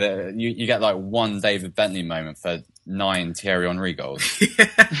 you know, you get like one David Bentley moment for 9 Thierry Henry goals.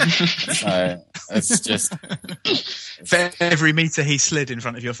 So it's just for every metre he slid in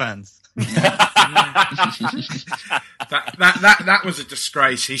front of your fans. That was a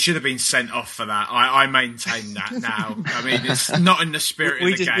disgrace. He should have been sent off for that. I maintain that now. I mean, it's not in the spirit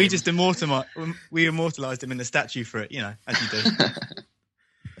of the game. We just immortalised him in the statue for it, you know, as you do.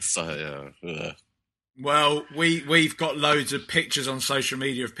 So, Well, we've got loads of pictures on social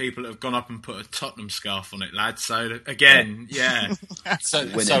media of people that have gone up and put a Tottenham scarf on it, lad. So again, yeah. So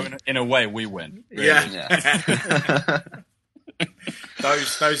in a way, we win. Really. Yeah.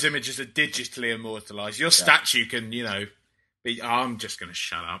 Those images are digitally immortalised. Your statue can, you know, be. Oh, I'm just going to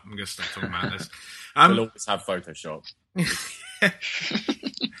shut up. I'm going to stop talking about this. We'll always have Photoshop.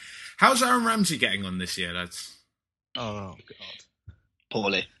 How's Aaron Ramsey getting on this year, lads? Oh God,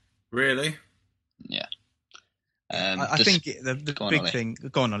 poorly. Really? Yeah. I think the big thing.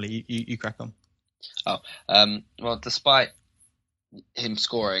 Go on, Ollie. You crack on. Well, despite him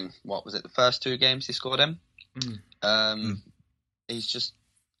scoring, what was it? The first 2 games he scored in. He's just.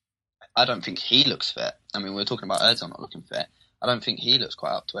 I don't think he looks fit. I mean, we were talking about Ozil not looking fit. I don't think he looks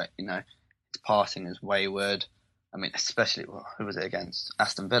quite up to it. You know, his passing is wayward. I mean, especially who was it against?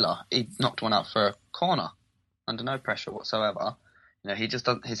 Aston Villa. He knocked one out for a corner under no pressure whatsoever. You know, he just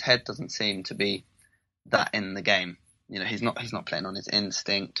doesn't. His head doesn't seem to be that in the game. You know, he's not playing on his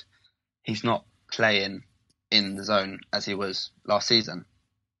instinct. He's not playing in the zone as he was last season.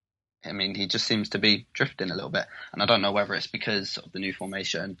 I mean, he just seems to be drifting a little bit. And I don't know whether it's because of the new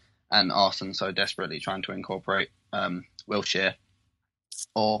formation and Arsene so desperately trying to incorporate Wilshere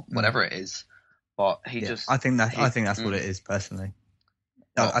or whatever it is. But I think that's what it is, personally.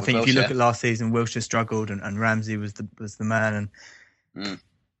 I think if you look at last season, Wilshere struggled and Ramsey was the man. And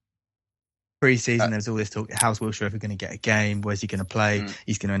pre-season, there's all this talk: how's Wilshere ever going to get a game? Where's he going to play?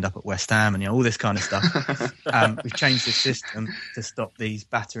 He's going to end up at West Ham, and all this kind of stuff. We've changed the system to stop these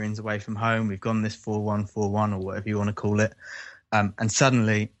batterings away from home. We've gone this 4-1-4-1 or whatever you want to call it, and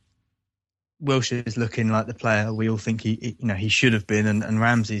suddenly Wilshere is looking like the player we all think he should have been, and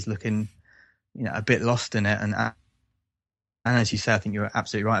Ramsey's looking, a bit lost in it. And as you say, I think you're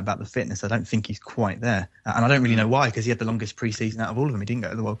absolutely right about the fitness. I don't think he's quite there, and I don't really know why, because he had the longest pre-season out of all of them. He didn't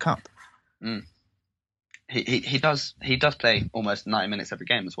go to the World Cup. He does play almost 90 minutes every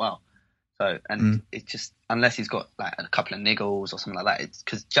game as well. So it just, unless he's got like a couple of niggles or something like that, it's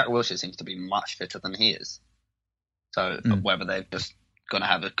because Jack Wilshere seems to be much fitter than he is. So whether they're just going to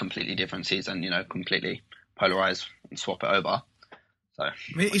have a completely different season, completely polarise and swap it over. So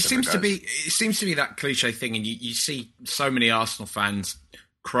it seems to be that cliche thing, and you see so many Arsenal fans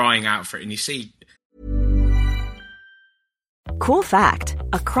crying out for it, and you see. Cool fact,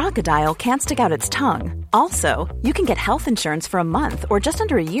 a crocodile can't stick out its tongue. Also, you can get health insurance for a month or just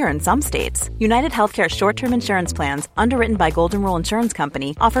under a year in some states. United Healthcare short-term insurance plans, underwritten by Golden Rule Insurance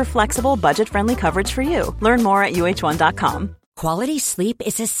Company, offer flexible, budget-friendly coverage for you. Learn more at uh1.com. Quality sleep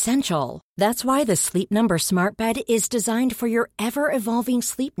is essential. That's why the Sleep Number Smart Bed is designed for your ever-evolving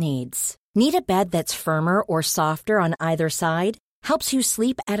sleep needs. Need a bed that's firmer or softer on either side? Helps you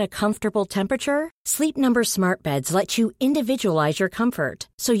sleep at a comfortable temperature? Sleep Number Smart Beds let you individualize your comfort,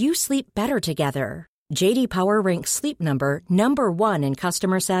 so you sleep better together. J.D. Power ranks Sleep Number number 1 in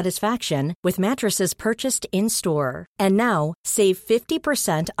customer satisfaction with mattresses purchased in-store. And now, save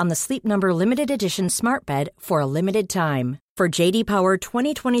 50% on the Sleep Number Limited Edition Smart Bed for a limited time. For J.D. Power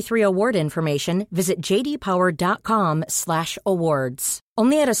 2023 award information, visit jdpower.com/awards.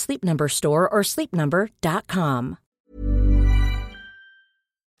 Only at a Sleep Number store or sleepnumber.com.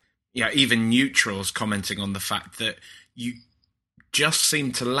 Yeah, even neutrals commenting on the fact that you just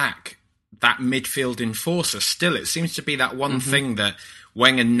seem to lack that midfield enforcer. Still, it seems to be that one thing that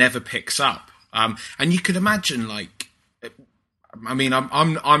Wenger never picks up. And you could imagine, like, I mean,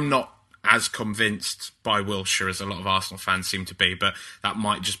 I'm not as convinced by Wilshere as a lot of Arsenal fans seem to be, but that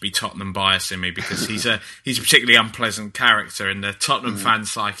might just be Tottenham biasing me because he's a particularly unpleasant character in the Tottenham fan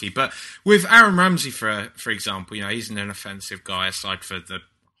psyche. But with Aaron Ramsey, for example, you know, he's an inoffensive guy aside for the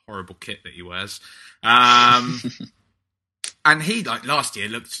horrible kit that he wears. And he, like last year,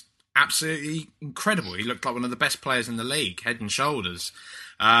 looked absolutely incredible. He looked like one of the best players in the league, head and shoulders.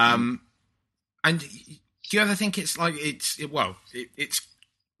 And do you ever think it's like it's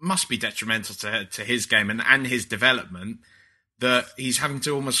must be detrimental to his game and his development that he's having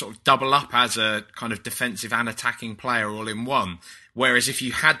to almost sort of double up as a kind of defensive and attacking player all in one? Whereas if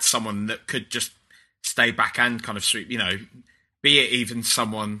you had someone that could just stay back and kind of sweep, you know, be it even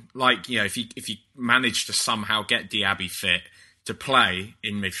someone like, you know, if you managed to somehow get Diaby fit to play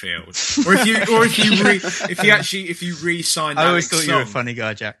in midfield, or if you re-signed, I always Alex thought Song, you were a funny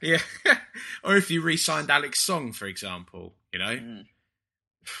guy, Jack. Yeah, or if you re-signed Alex Song, for example, you know,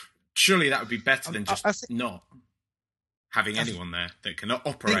 surely that would be better than just not having anyone there that can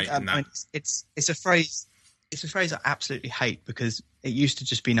operate in that. It's a phrase. It's a phrase I absolutely hate because it used to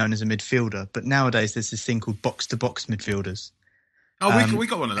just be known as a midfielder, but nowadays there's this thing called box-to-box midfielders. Oh, we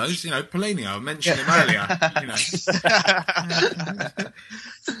got one of those. You know, Paulinho, I mentioned him earlier. You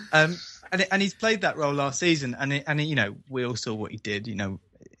know, and he's played that role last season, and you know, we all saw what he did. You know,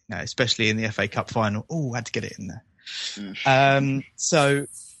 especially in the FA Cup final. Oh, had to get it in there. So,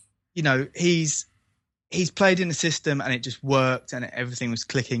 you know, he's played in the system, and it just worked, and everything was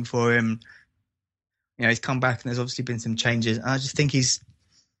clicking for him. You know, he's come back, and there's obviously been some changes. And I just think he's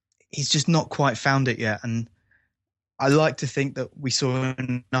just not quite found it yet, and I like to think that we saw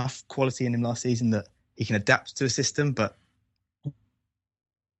enough quality in him last season that he can adapt to a system, but you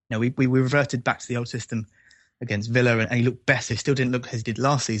know, we reverted back to the old system against Villa, and he looked better. He still didn't look as he did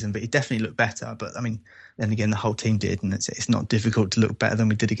last season, but he definitely looked better. But I mean, then again, the whole team did, and it's not difficult to look better than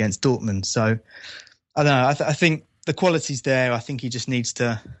we did against Dortmund. So I don't know. I think the quality's there. I think he just needs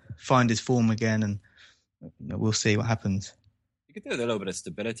to find his form again, and you know, we'll see what happens. You could do with a little bit of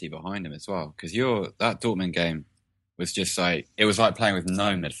stability behind him as well, because that Dortmund game was just like, it was like playing with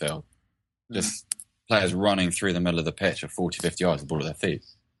no midfield. Just players running through the middle of the pitch at 40, 50 yards, the ball at their feet.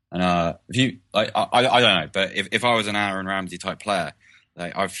 And if you, like, I don't know, but if I was an Aaron Ramsey type player,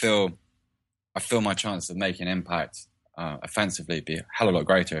 like, I feel my chance of making an impact offensively be a hell of a lot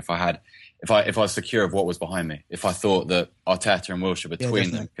greater if I was secure of what was behind me. If I thought that Arteta and Wilshere between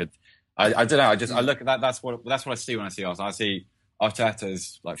them could, I don't know. I look at that. That's what I see when I see Arsenal. I see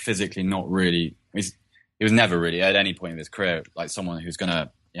Arteta's like physically not really. He was never really at any point in his career like someone who's going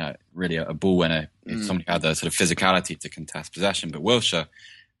to, you know, really a ball winner. Somebody who had the sort of physicality to contest possession. But Wilshere,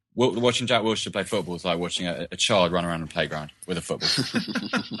 watching Jack Wilshere play football is like watching a child run around a playground with a football.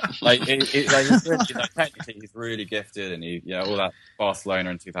 Technically he's really gifted, and all that Barcelona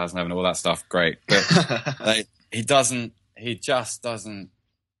in 2011, all that stuff, great. But he just doesn't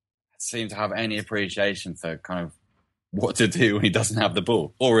seem to have any appreciation for kind of what to do when he doesn't have the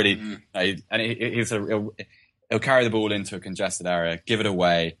ball already. He'll carry the ball into a congested area, give it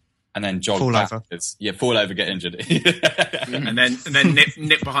away, and then jog backwards. Fall over, get injured. and then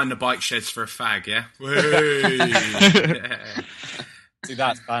nip behind the bike sheds for a fag, yeah? See,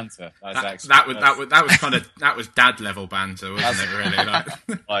 that's banter. That was dad level banter, wasn't it? Really,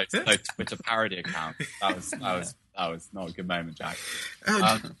 like Twitter parody account. That was not a good moment, Jack.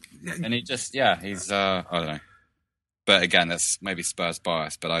 And he just, he's I don't know. But again, that's maybe Spurs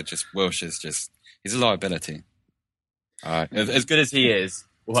bias. But Wilshere's he's a liability. As good as he is,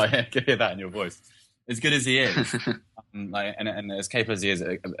 well, I can hear that in your voice. As good as he is, and as capable as he is,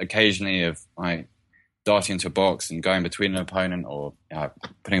 occasionally of like darting into a box and going between an opponent, or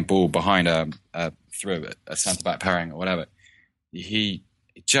putting a ball behind through a centre back pairing or whatever. It's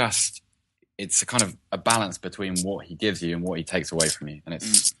it's a kind of a balance between what he gives you and what he takes away from you. And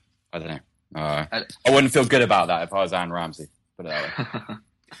it's, I don't know. I wouldn't feel good about that if I was Aaron Ramsey. Put it that way.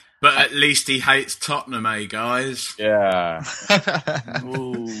 But at least he hates Tottenham, guys? Yeah.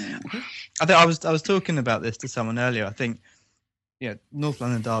 I was talking about this to someone earlier. I think, North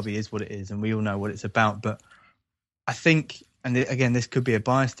London derby is what it is, and we all know what it's about. But I think, and again, this could be a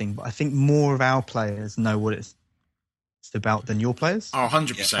bias thing, but I think more of our players know what it's about than your players. Oh,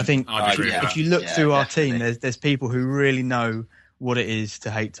 100%. I think if you look through our team, there's people who really know what it is to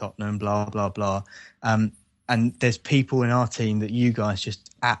hate Tottenham, blah, blah, blah. And there's people in our team that you guys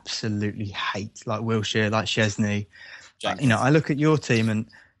just absolutely hate, like Wilshere, like Chesney. I look at your team and,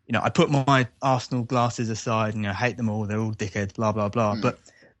 I put my Arsenal glasses aside and I hate them all. They're all dickheads, blah, blah, blah. But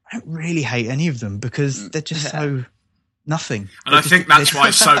I don't really hate any of them because they're just so nothing. And I think that's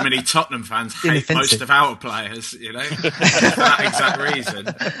why so many Tottenham fans hate most of our players, for that exact reason.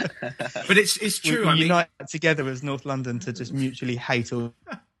 But it's true. We unite together as North London to just mutually hate all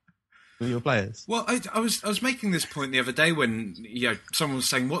your players. Well, I was making this point the other day when someone was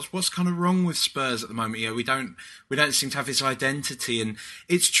saying what's kind of wrong with Spurs at the moment. We don't seem to have this identity, and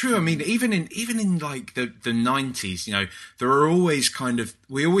it's true. I mean, even in like the 90s, there were always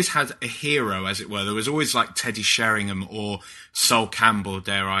we always had a hero, as it were. There was always like Teddy Sheringham or Sol Campbell,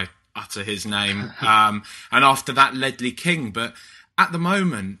 dare I utter his name, and after that Ledley King, but. At the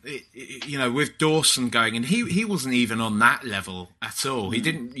moment, with Dawson going, and he wasn't even on that level at all. He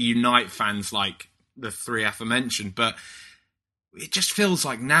didn't unite fans like the three aforementioned, but it just feels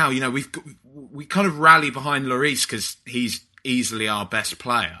like now, we kind of rally behind Lloris because he's easily our best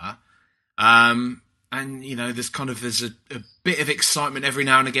player. And, there's a bit of excitement every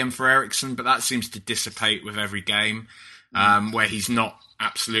now and again for Eriksen, but that seems to dissipate with every game where he's not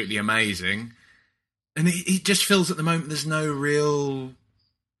absolutely amazing. And it just feels at the moment there's no real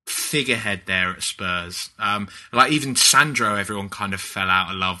figurehead there at Spurs. Like even Sandro, everyone kind of fell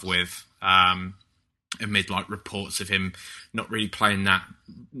out of love with amid like reports of him not really playing that,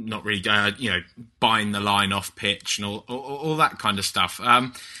 not really buying the line off pitch and all that kind of stuff.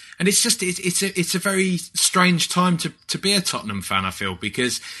 And it's just it's a very strange time to be a Tottenham fan, I feel,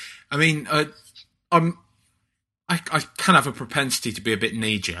 because I mean I can have a propensity to be a bit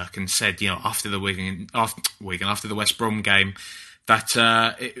knee-jerk and said, after the West Brom game, that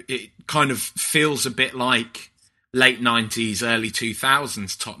it kind of feels a bit like late 90s, early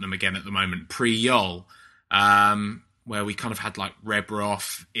 2000s Tottenham again at the moment, pre-Yol, where we kind of had like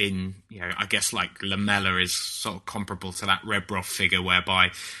Rebroff in, I guess like Lamella is sort of comparable to that Rebroff figure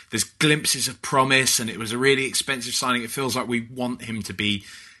whereby there's glimpses of promise and it was a really expensive signing. It feels like we want him to be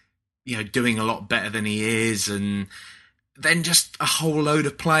doing a lot better than he is, and then just a whole load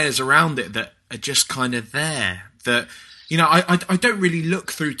of players around it that are just kind of there. That, I don't really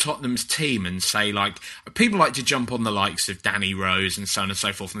look through Tottenham's team and say, like, people like to jump on the likes of Danny Rose and so on and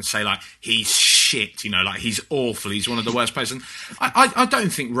so forth and say, like, he's shit, like, he's awful, he's one of the worst players. And I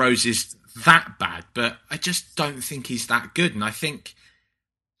don't think Rose is that bad, but I just don't think he's that good. And I think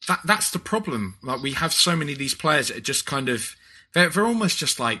that's the problem. Like, we have so many of these players that are just kind of, they're almost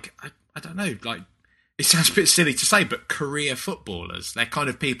just like, I don't know, like, it sounds a bit silly to say, but career footballers. They're kind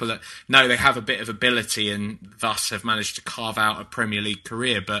of people that know they have a bit of ability and thus have managed to carve out a Premier League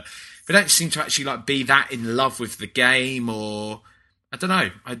career, but they don't seem to actually like be that in love with the game, or I don't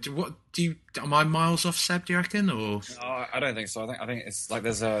know. Am I miles off, Seb? Do you reckon? Or no, I don't think so. I think it's like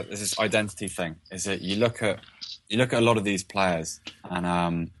there's this identity thing. Is that you look at a lot of these players,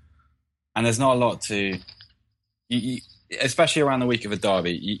 and there's not a lot to especially around the week of a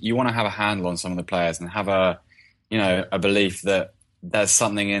derby, you want to have a handle on some of the players and have a belief that there's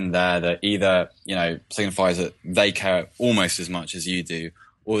something in there that either, signifies that they care almost as much as you do,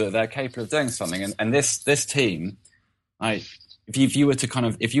 or that they're capable of doing something. And this team, if you were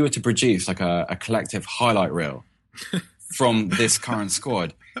to produce like a collective highlight reel from this current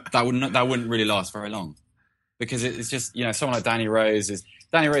squad, that wouldn't really last very long, because it's just, someone like Danny Rose is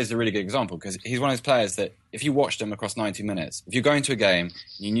a really good example, because he's one of those players that if you watched him across 90 minutes, if you're going to a game and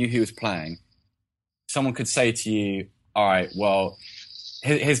you knew he was playing, someone could say to you, all right, well,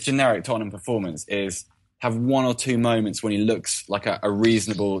 his generic Tottenham performance is have one or two moments when he looks like a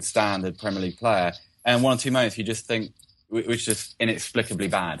reasonable standard Premier League player, and one or two moments you just think which is just inexplicably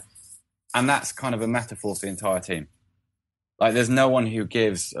bad. And that's kind of a metaphor for the entire team. Like, there's no one who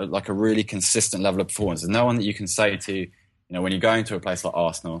gives a really consistent level of performance. There's no one that you can say to, when you're going to a place like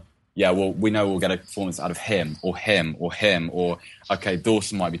Arsenal, yeah, well, we know we'll get a performance out of him, or okay,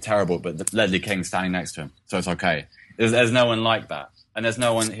 Dawson might be terrible, but Ledley King's standing next to him, so it's okay. There's no one like that. And there's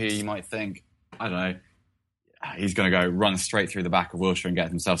no one who you might think, I don't know, he's going to go run straight through the back of Wilshere and get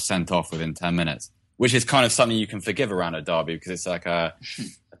himself sent off within 10 minutes, which is kind of something you can forgive around a derby because it's like a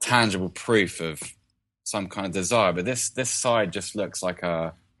tangible proof of some kind of desire. But this side just looks like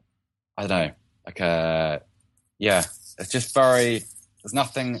it's just very, there's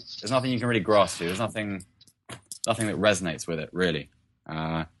nothing you can really grasp to. There's nothing that resonates with it, really.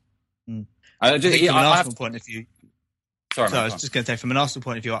 From an Arsenal point of view, I was just going to say, from an Arsenal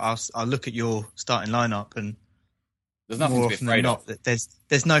point of view, I'll look at your starting lineup and there's nothing more to be often afraid than of. not,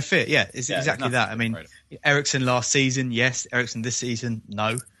 there's no fit. Yeah, it's exactly that. I mean, Eriksen last season, yes. Eriksen this season,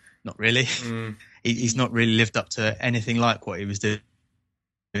 no, not really. He's not really lived up to anything like what he was doing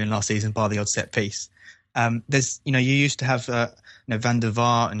last season, bar the odd set piece. There's, you used to have Van der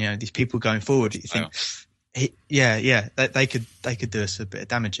Vaart and these people going forward. You think, they could do us a bit of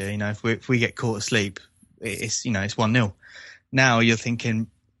damage here. If we get caught asleep, it's 1-0. Now you're thinking,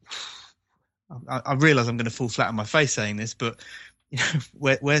 I realise I'm going to fall flat on my face saying this, but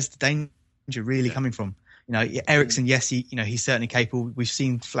where's the danger really coming from? Eriksen, yes, he's certainly capable. We've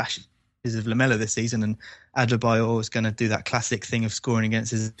seen flashes of Lamela this season, and Adebayor is going to do that classic thing of scoring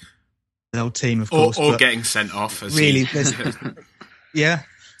against his old team, of course, or getting sent off. Of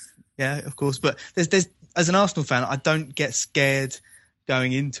course. But there's as an Arsenal fan, I don't get scared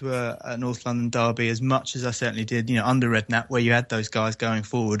going into a North London derby as much as I certainly did, under Redknapp, where you had those guys going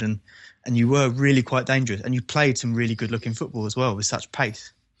forward and you were really quite dangerous, and you played some really good looking football as well with such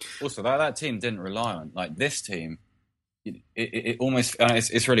pace. Also, that team didn't rely on, like, this team. It almost,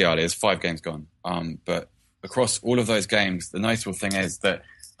 it's really early. It's 5 games gone. But across all of those games, the notable thing is that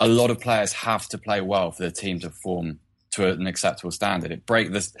a lot of players have to play well for the team to form to an acceptable standard.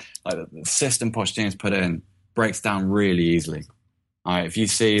 The system Pochettino's put in breaks down really easily. If you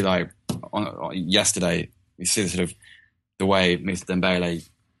see, like, yesterday, you see the way Mr. Dembele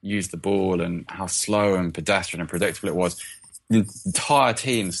used the ball and how slow and pedestrian and predictable it was. The entire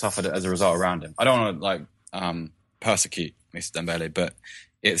team suffered as a result around him. I don't want to persecute Mr. Dembele, but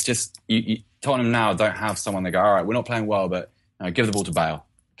it's just Tottenham now don't have someone that go, all right, we're not playing well, but give the ball to Bale,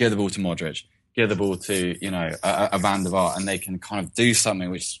 give the ball to Modric, give the ball to a Van der Vaart, and they can kind of do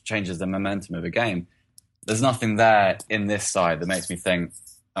something which changes the momentum of a game. There's nothing there in this side that makes me think,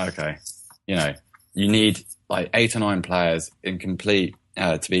 okay, you need like 8 or 9 players in complete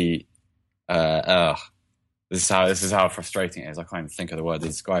to be. This is how frustrating it is. I can't even think of the word to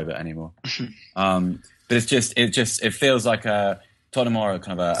describe it anymore. But it feels like Tottenham are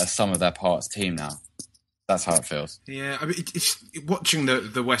kind of a sum of their parts team now. That's how it feels. Yeah, I mean, it's watching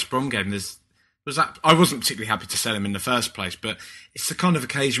the West Brom game. I wasn't particularly happy to sell him in the first place, but it's the kind of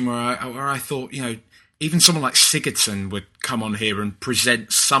occasion where I thought, even someone like Sigurdsson would come on here and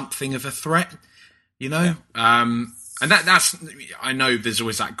present something of a threat, And that's, I know there's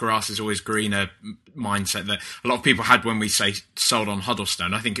always that grass is always greener mindset that a lot of people had when we say sold on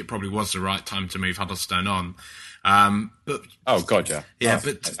Huddlestone. I think it probably was the right time to move Huddlestone on. But oh god, yeah,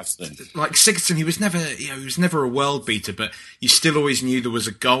 but absolutely. Like Sigurdsson, he was never a world beater, but you still always knew there was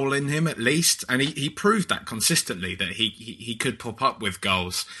a goal in him at least, and he proved that consistently that he could pop up with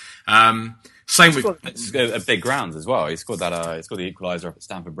goals. Same with a big grounds as well. He scored the equaliser up at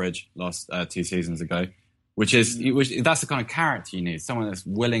Stamford Bridge last 2 seasons ago. Which that's the kind of character you need. Someone that's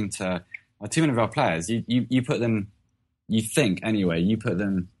willing to. Too many of our players, you put them. You think anyway. You put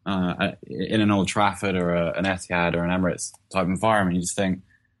them in an Old Trafford or an Etihad or an Emirates type environment. You just think,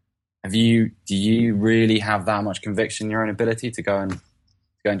 do you really have that much conviction in your own ability to go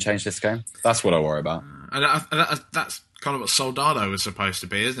and change this game? That's what I worry about. And that's kind of what Soldado was supposed to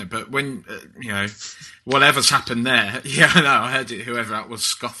be, isn't it? But when whatever's happened there, yeah, I know. I heard it, whoever that was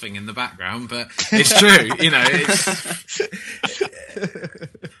scoffing in the background, but it's true.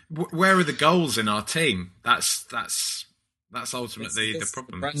 Where are the goals in our team? That's ultimately the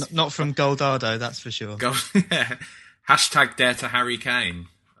problem. Not from Goldado, that's for sure. Yeah. Hashtag dare to Harry Kane.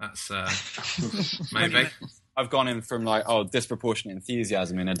 That's maybe. I've gone in from disproportionate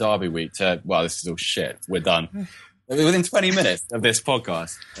enthusiasm in a derby week to, well, this is all shit. We're done. Within 20 minutes of this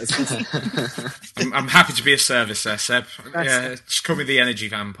podcast. I'm happy to be of service there, Seb. Yeah, just call me the energy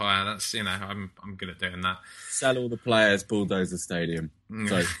vampire. That's, I'm good at doing that. Sell all the players, bulldoze the stadium.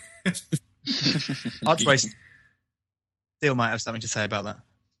 So. Archway still might have something to say about that.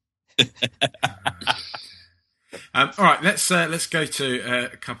 All right, let's go to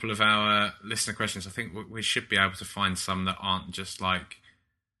a couple of our listener questions. I think we should be able to find some that aren't just like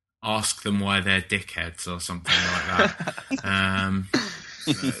ask them why they're dickheads or something like that.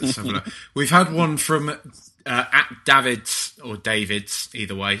 Let's have a look. We've had one from at Davids or Davids,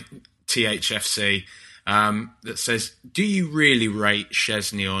 either way, THFC, that says, "Do you really rate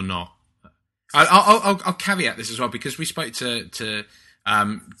Szczesny or not?" I'll caveat this as well, because we spoke to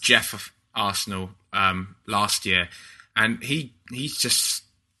Jeff of Arsenal last year, and he's just,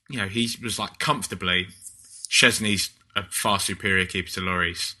 he was like, comfortably, Szczesny's a far superior keeper to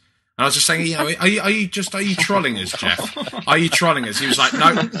Lloris. And I was just saying, are you trolling us, Jeff? Are you trolling us? He was like, no,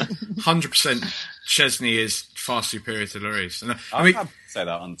 100% Szczesny is far superior to Lloris. And I say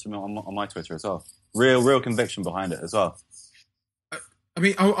that on my Twitter as well. Real conviction behind it as well. I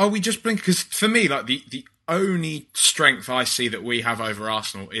mean, are we just blinking? Because for me, like the only strength I see that we have over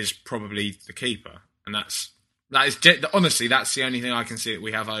Arsenal is probably the keeper, and that is honestly, that's the only thing I can see that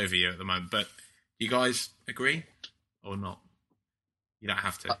we have over you at the moment. But you guys agree or not? You don't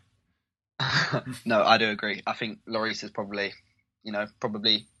have to. No, I do agree. I think Lloris is probably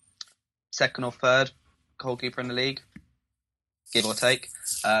second or third goalkeeper in the league, give or take.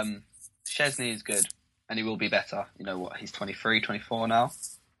 Szczesny is good, and he will be better. You know what? He's 23, 24 now.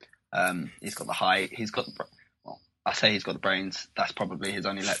 He's got the height. I say he's got the brains. That's probably his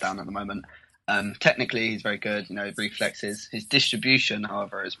only letdown at the moment. Technically, he's very good. Reflexes. His distribution,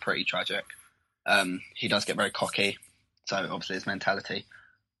 however, is pretty tragic. He does get very cocky. So obviously his mentality.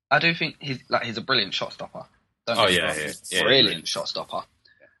 I do think he's a brilliant shot stopper. Brilliant shot stopper.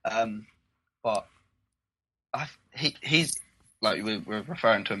 But he's like we were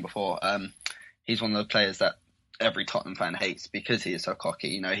referring to him before. He's one of the players that every Tottenham fan hates because he is so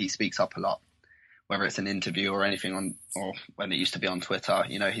cocky. He speaks up a lot, whether it's an interview or anything or when it used to be on Twitter.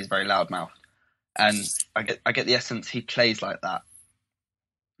 He's very loudmouthed, and I get the essence. He plays like that,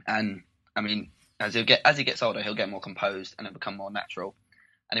 and I mean, as he gets older, he'll get more composed and it'll become more natural,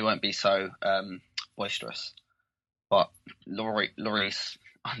 and he won't be so boisterous. But Lloris,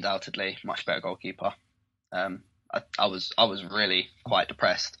 undoubtedly, much better goalkeeper. I was really quite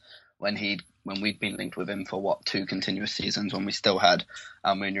depressed when we'd been linked with him for 2 continuous seasons, when we still had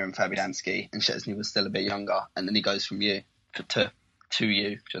Almunia and Fabianski, and Szczesny was still a bit younger, and then he goes from you to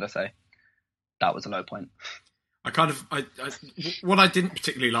you, should I say? That was a low point. What I didn't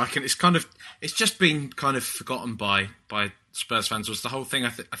particularly like, and it's just been kind of forgotten by Spurs fans, was the whole thing. I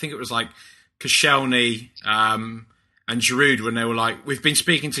think it was like Koscielny and Giroud, when they were like, we've been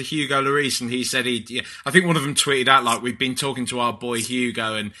speaking to Hugo Lloris, and he said I think one of them tweeted out, like, we've been talking to our boy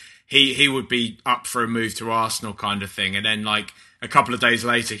Hugo, and he would be up for a move to Arsenal kind of thing. And then, like, a couple of days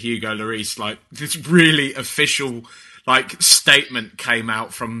later, Hugo Lloris, like, this really official, like, statement came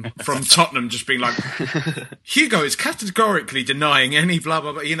out from Tottenham, just being like, Hugo is categorically denying any blah,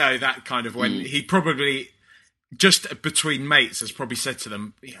 blah, blah, that kind of, when he probably, just between mates, has probably said to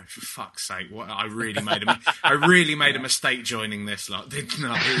them, for fuck's sake, I really made a mistake joining this lot, didn't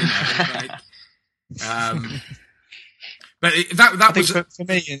I? But that was for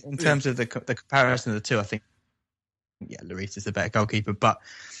me, in terms of the comparison of the two, I think Lloris is the better goalkeeper. But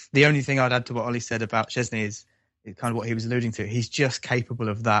the only thing I'd add to what Ollie said about Szczesny is kind of what he was alluding to. He's just capable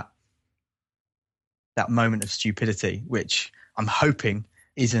of that moment of stupidity, which I'm hoping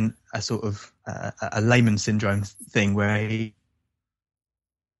isn't a sort of a Lehman syndrome thing where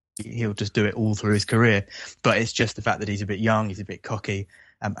he'll just do it all through his career. But it's just the fact that he's a bit young, he's a bit cocky,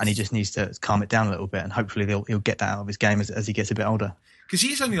 and he just needs to calm it down a little bit. And hopefully he'll get that out of his game as he gets a bit older. Because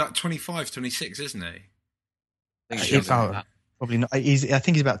he's only like 25, 26, isn't he? Probably not. I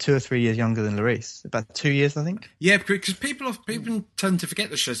think he's about 2 or 3 years younger than Lloris. About 2 years, I think. Yeah, because people tend to forget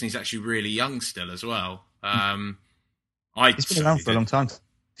that Szczesny's actually really young still as well. He's been around for a long time.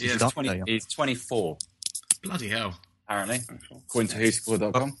 Yeah, he's 24. Bloody hell. Apparently. According to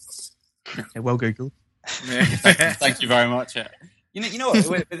whoscored.com. Yeah, well Googled. Thank you very much. Yeah. You know what?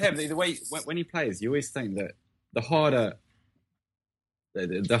 With him, the way when he plays, you always think that the harder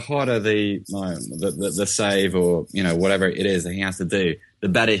the save, or whatever it is that he has to do, the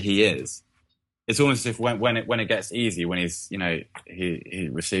better he is. It's almost as if when it gets easy, when he's he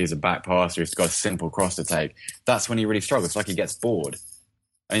receives a back pass or he's got a simple cross to take, that's when he really struggles. It's like he gets bored.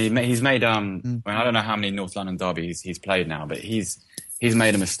 And he's made I don't know how many North London derbies he's played now, but he's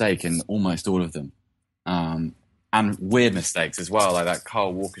made a mistake in almost all of them, and weird mistakes as well, like that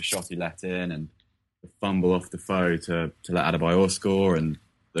Kyle Walker shot he let in, and the fumble off the foe to let Adebayor score, and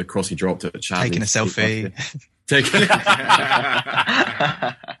the cross he dropped at Chadley. Taking a selfie.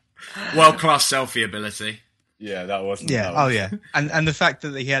 World-class selfie ability. Yeah, that wasn't. Yeah, yeah. And the fact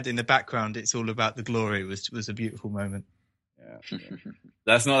that he had in the background, it's all about the glory, was a beautiful moment. Yeah.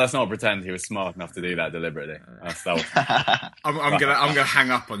 Let's not pretend he was smart enough to do that deliberately. I'm gonna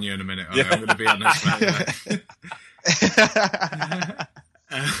hang up on you in a minute. I'm gonna be honest.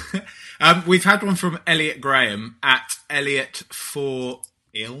 We've had one from Elliot Graham at Elliot 4ill,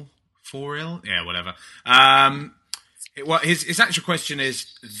 yeah, whatever. His actual question is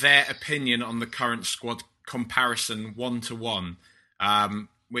their opinion on the current squad comparison 1-to-1,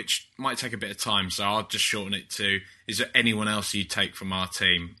 which might take a bit of time, so I'll just shorten it to, is there anyone else you take from our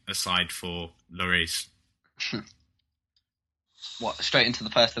team aside for Lloris? What, straight into the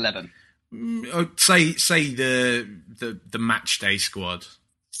first 11? Say the match day squad.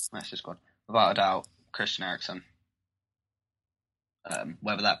 Match day squad. Without a doubt, Christian Eriksen.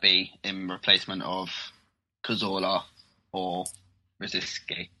 Whether that be in replacement of Cazorla or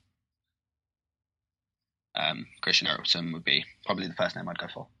Rosicky. Christian Eriksen would be probably the first name I'd go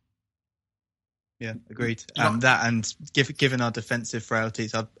for. Yeah, agreed. That and given our defensive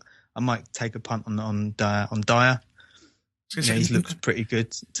frailties, I might take a punt on Dyer. He looks pretty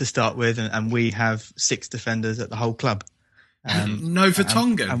good to start with, and we have 6 defenders at the whole club. No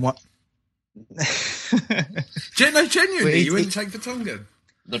Vertonghen. And what? Genuinely, you wouldn't take Vertonghen.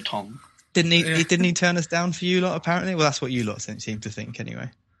 The Tong. Didn't he turn us down for you lot? Apparently, well, that's what you lot seem to think anyway.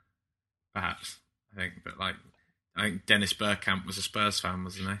 Perhaps, I think, but I think Dennis Bergkamp was a Spurs fan,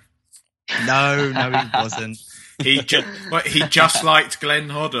 wasn't he? No, he wasn't. He just liked Glenn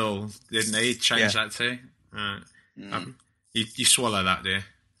Hoddle, didn't he? Changed that too. Right. You swallow that, dear.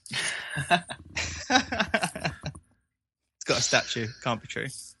 It's got a statue. Can't be true.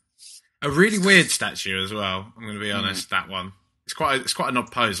 A really weird statue as well. I'm going to be honest. That one. It's quite an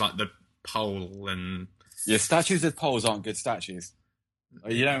odd pose, like the pole and. Yeah, statues with poles aren't good statues.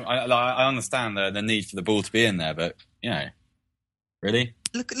 You don't. I understand the need for the ball to be in there, but really.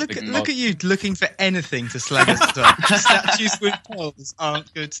 Look at you looking for anything to slag us off. Statues with poles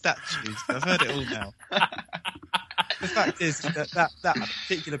aren't good statues. I've heard it all now. The fact is that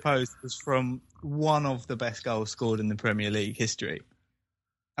particular post was from one of the best goals scored in the Premier League history.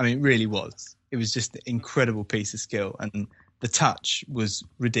 I mean, it really was. It was just an incredible piece of skill, and the touch was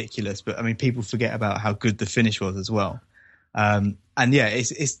ridiculous. But I mean, people forget about how good the finish was as well. And yeah,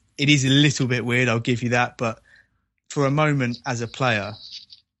 it is a little bit weird. I'll give you that. But for a moment, as a player,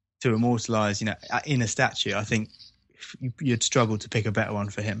 to immortalise, in a statue, I think you'd struggle to pick a better one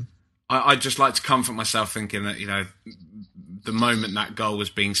for him. I'd just like to comfort myself thinking that, the moment that goal was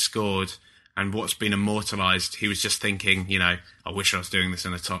being scored and what's been immortalised, he was just thinking, I wish I was doing this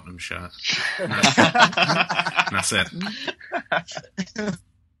in a Tottenham shirt. And that's it.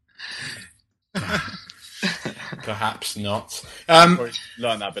 Perhaps not. Probably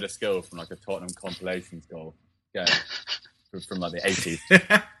learned that bit of skill from a Tottenham compilations goal. Yeah, from the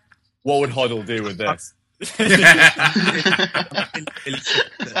 80s. What would Hoddle do with this?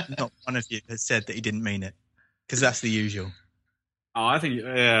 Not one of you has said that he didn't mean it, because that's the usual. Oh, I think,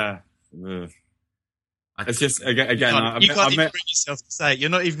 yeah. It's just, again, you can't even bring yourself to say it.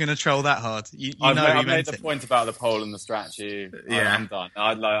 You're not even going to troll that hard. I've made the point about the pole and the statue. Yeah. I'm done.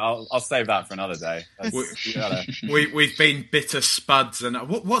 I'll save that for another day. We've been bitter spuds. And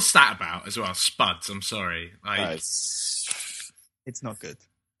what's that about as well? Spuds, I'm sorry. It's not good.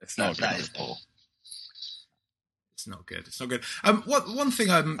 It's not good. That is poor. It's not good. One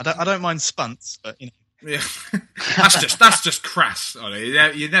thing I don't mind spunts, but yeah, that's just crass. Ollie.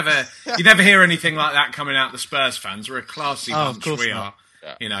 You never hear anything like that coming out the Spurs fans. We're a classy bunch. We are,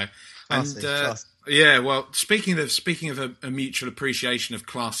 Classy, classy. Yeah. Well, speaking of a mutual appreciation of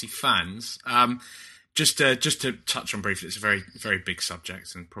classy fans, just to touch on briefly, it's a very very big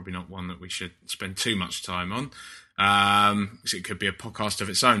subject and probably not one that we should spend too much time on, because it could be a podcast of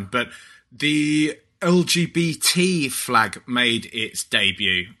its own. But the LGBT flag made its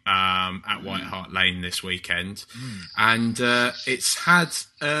debut at White Hart Lane this weekend, and it's had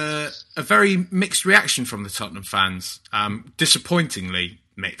a very mixed reaction from the Tottenham fans. Disappointingly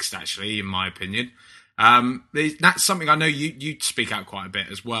mixed, actually, in my opinion. That's something I know you speak out quite a bit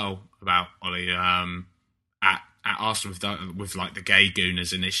as well about, Ollie, at Arsenal with like the Gay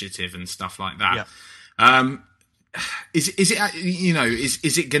Gooners initiative and stuff like that. Yeah. Is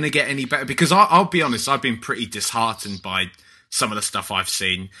it going to get any better? Because I'll be honest, I've been pretty disheartened by some of the stuff I've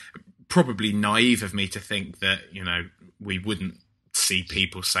seen. Probably naive of me to think that we wouldn't see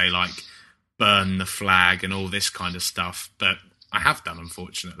people say like burn the flag and all this kind of stuff, but I have done,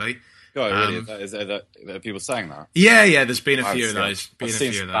 unfortunately. God, really? Is there people saying that? Yeah. There's been a few of those. I've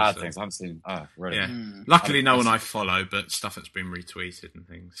seen some bad things. I haven't seen. Really? Yeah. Luckily, no one I follow, but stuff that's been retweeted and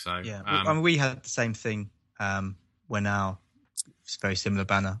things. So yeah, we had the same thing. When our very similar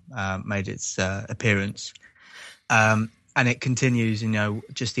banner made its appearance. And it continues,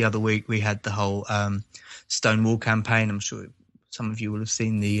 just the other week we had the whole Stonewall campaign. I'm sure some of you will have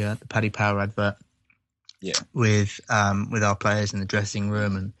seen the Paddy Power advert with our players in the dressing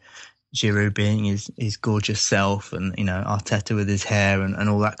room and Giroud being his gorgeous self and, Arteta with his hair and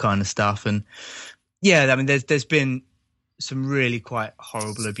all that kind of stuff. And yeah, I mean, there's been some really quite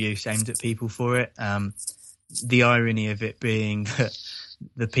horrible abuse aimed at people for it. The irony of it being that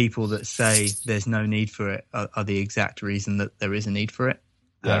the people that say there's no need for it are the exact reason that there is a need for it.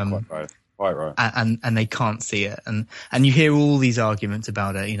 Yeah, quite right. And they can't see it. And you hear all these arguments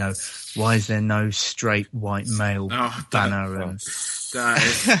about it, why is there no straight white male banner?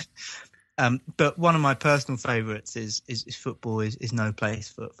 But one of my personal favourites is football is no place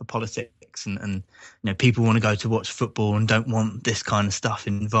for politics, and people want to go to watch football and don't want this kind of stuff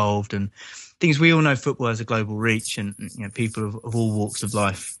involved. And things, we all know football has a global reach, and people of all walks of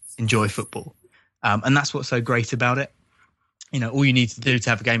life enjoy football, and that's what's so great about it. All you need to do to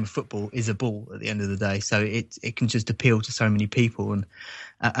have a game of football is a ball at the end of the day. So it can just appeal to so many people,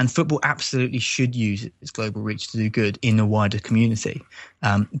 and football absolutely should use its global reach to do good in a wider community,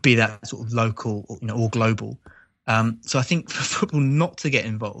 be that sort of local or global. So I think for football not to get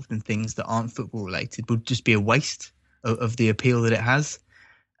involved in things that aren't football related would just be a waste of the appeal that it has.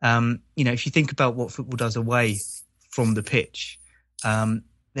 If you think about what football does away from the pitch,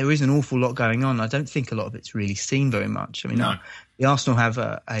 there is an awful lot going on. I don't think a lot of it's really seen very much. I mean, No. The Arsenal have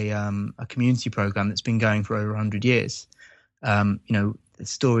a community program that's been going for over 100 years. The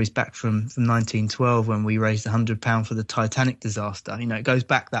stories back from 1912 when we raised £100 for the Titanic disaster. It goes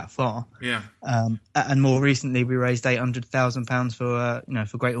back that far. Yeah. And more recently, we raised £800,000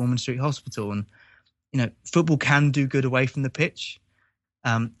 for Great Ormond Street Hospital. And football can do good away from the pitch.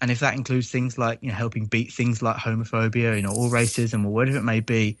 And if that includes things like, helping beat things like homophobia, or racism or whatever it may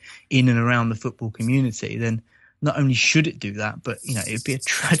be in and around the football community, then not only should it do that, but, it'd be a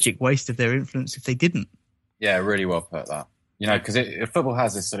tragic waste of their influence if they didn't. Yeah, really well put that. Because football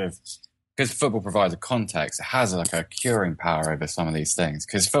has this because football provides a context, it has like a curing power over some of these things.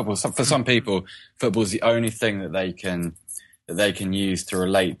 Because football, for some people, football is the only thing that they can use to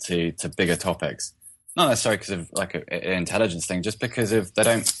relate to bigger topics. Not necessarily because of like an intelligence thing, just because of they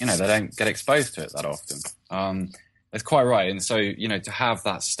don't get exposed to it that often. It's quite right, and so to have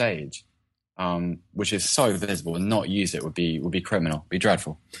that stage, which is so visible, and not use it would be criminal, be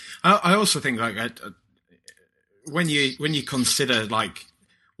dreadful. I also think when you consider like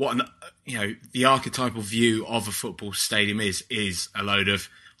what the archetypal view of a football stadium is a load of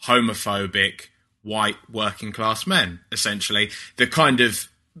homophobic white working class men, essentially the kind of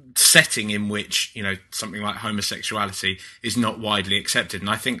setting in which something like homosexuality is not widely accepted. And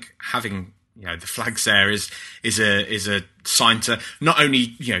I think having the flags there is a sign to not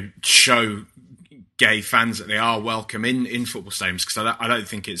only show gay fans that they are welcome in football stadiums, because I don't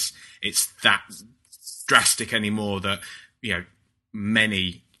think it's that drastic anymore that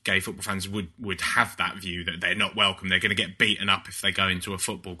many gay football fans would have that view that they're not welcome, they're going to get beaten up if they go into a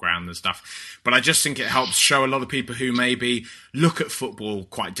football ground and stuff. But I just think it helps show a lot of people who maybe look at football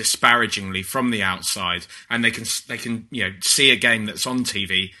quite disparagingly from the outside, and they can see a game that's on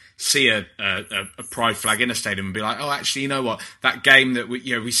TV, see a pride flag in a stadium and be like, oh, actually, you know what, that game that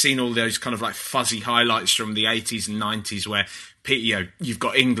we've seen all those kind of like fuzzy highlights from the 80s and 90s where you've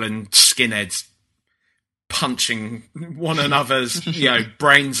got England skinheads punching one another's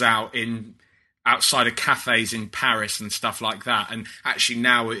brains out outside of cafes in Paris and stuff like that. And actually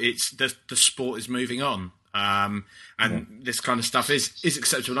now it's the sport is moving on, and this kind of stuff is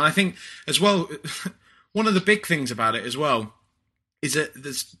acceptable. And I think as well, one of the big things about it as well is that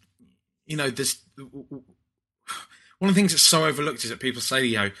there's one of the things that's so overlooked is that people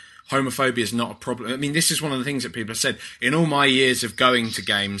say homophobia is not a problem. I mean, this is one of the things that people have said. In all my years of going to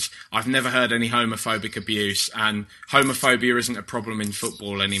games, I've never heard any homophobic abuse, and homophobia isn't a problem in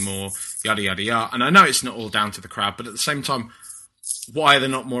football anymore, yada, yada, yada. And I know it's not all down to the crowd, but at the same time, why are there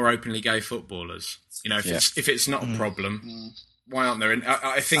not more openly gay footballers? If it's not a problem, why aren't there? And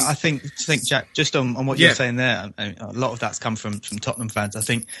I think Jack, just on what you're saying there, a lot of that's come from Tottenham fans. I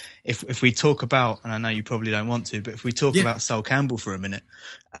think if we talk about, and I know you probably don't want to, but if we talk about Sol Campbell for a minute,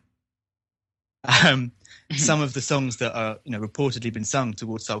 some of the songs that are reportedly been sung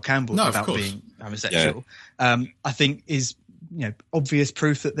towards Sol Campbell about being homosexual, I think is obvious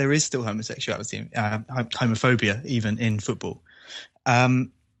proof that there is still homosexuality, homophobia even in football.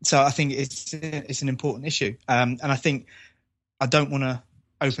 So I think it's an important issue, and I think I don't want to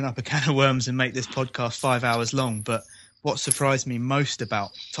open up a can of worms and make this podcast 5 hours long, but what surprised me most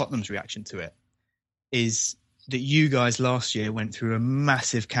about Tottenham's reaction to it is that you guys last year went through a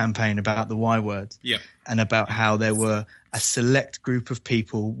massive campaign about the Y word, and about how there were a select group of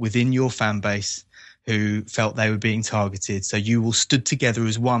people within your fan base who felt they were being targeted. So you all stood together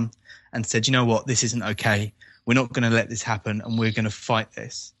as one and said, you know what, this isn't okay. We're not going to let this happen, and we're going to fight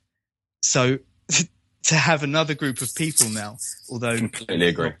this. So to have another group of people now, although completely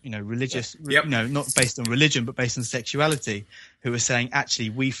agree. Not, religious, Yep. Not based on religion, but based on sexuality, who are saying, actually,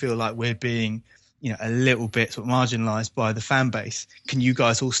 we feel like we're being, a little bit sort of marginalised by the fan base. Can you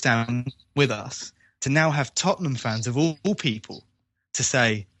guys all stand with us? To now have Tottenham fans of all people to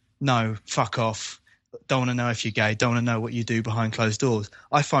say, no, fuck off, don't want to know if you're gay, don't want to know what you do behind closed doors,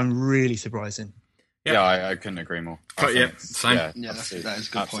 I find really surprising. Yep. Yeah, I couldn't agree more. Same. Yeah, that is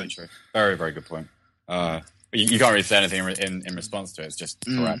a good point. True. Very, very good point. You can't really say anything in response to it. It's just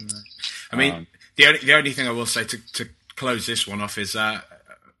correct. I mean, the only thing I will say to close this one off is, I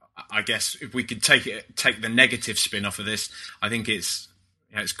guess if we could take the negative spin off of this, I think it's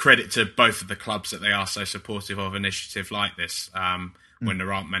credit to both of the clubs that they are so supportive of initiative like this. When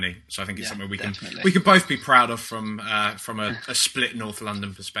there aren't many, so I think it's something we can both be proud of from a split North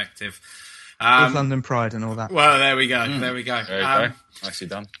London perspective. North London pride and all that. Well, there we go. There we go. Nicely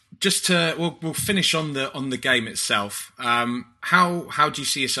done. Just we'll finish on the game itself. How do you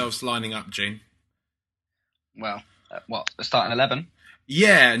see yourselves lining up, Gene? Well, the starting 11?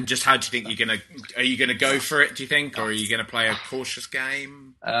 Yeah, and just how do you think are you gonna go for it? Do you think, or are you gonna play a cautious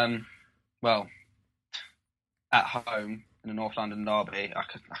game? Well, at home in the North London derby, I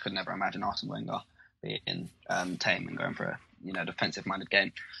could never imagine Arsene Wenger being tame and going for a defensive-minded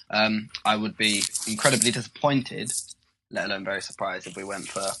game. I would be incredibly disappointed, let alone very surprised, if we went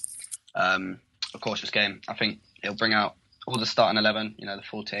for a cautious game. I think it'll bring out all the starting 11, the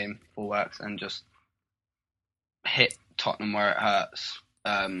full team, full works, and just hit Tottenham where it hurts,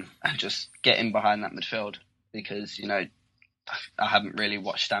 and just get in behind that midfield, because I haven't really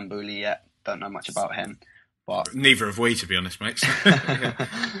watched Stambouli yet, don't know much about him. But neither have we, to be honest, mate.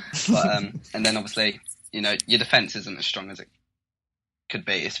 But and then obviously, your defence isn't as strong as it could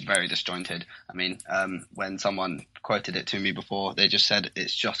be. It's very disjointed. I mean, when someone quoted it to me before, they just said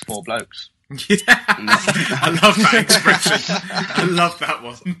it's just 4 blokes. Yeah, I love that expression. I love that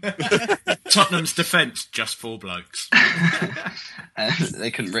one. Tottenham's defence, just 4 blokes.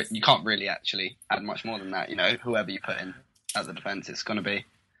 You can't really actually add much more than that. Whoever you put in at the defence, it's going to be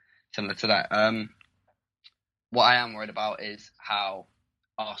similar to that. What I am worried about is how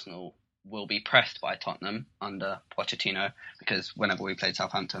Arsenal will be pressed by Tottenham under Pochettino, because whenever we played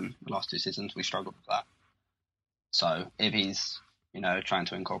Southampton the last 2 seasons, we struggled with that. So if he's, trying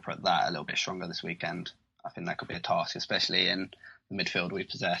to incorporate that a little bit stronger this weekend, I think that could be a task, especially in the midfield we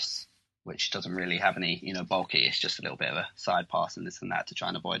possess, which doesn't really have any, bulky. It's just a little bit of a side pass and this and that to try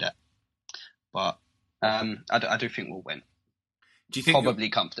and avoid it. But I do think we'll win. Do you think probably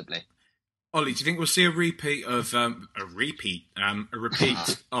comfortably? Ollie, do you think we'll see a repeat of of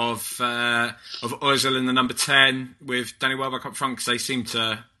Ozil in the number 10 with Danny Welbeck up front? Because they seem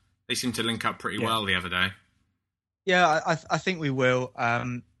to link up pretty well the other day. Yeah, I think we will.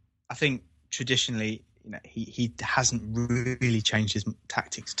 I think traditionally, he hasn't really changed his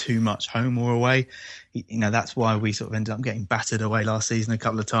tactics too much, home or away. That's why we sort of ended up getting battered away last season a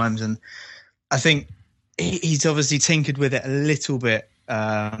couple of times, and I think he's obviously tinkered with it a little bit.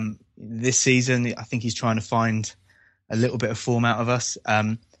 This season, I think he's trying to find a little bit of form out of us.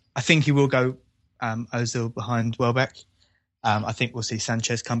 I think he will go Ozil behind Welbeck. I think we'll see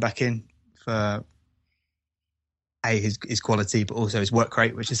Sanchez come back in for his quality, but also his work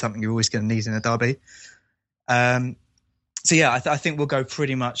rate, which is something you're always going to need in a derby. So yeah, I think we'll go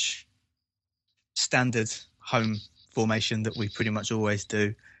pretty much standard home formation that we pretty much always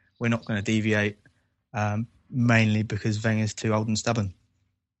do. We're not going to deviate, mainly because Wenger's too old and stubborn.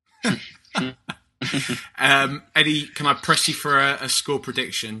 Eddie, can I press you for a score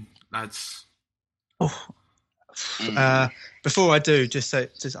prediction, lads? Before I do, just I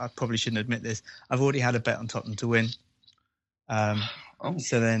probably shouldn't admit this. I've already had a bet on Tottenham to win.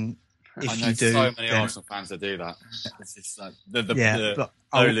 So then, if you do, so many Arsenal fans that do that. It's just like the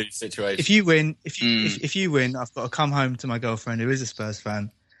no-lose situation. If you win, I've got to come home to my girlfriend who is a Spurs fan,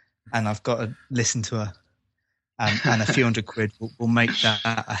 and I've got to listen to her. And a few £100 will make that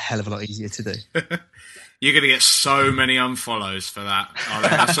a hell of a lot easier to do. You're going to get so many unfollows for that.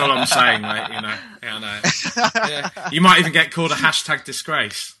 That's all I'm saying, mate. Yeah, I know. Yeah. You might even get called a hashtag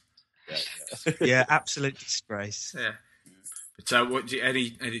disgrace. Yeah, absolute disgrace. Yeah. But what do you,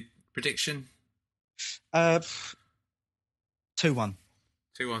 any prediction? 2-1. 2-1.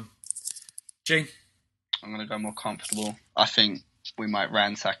 Gene? I'm going to go more comfortable. I think we might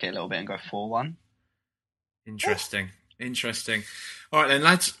ransack it a little bit and go 4-1. Interesting. All right then,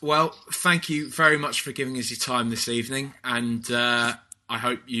 lads. Well, thank you very much for giving us your time this evening, and I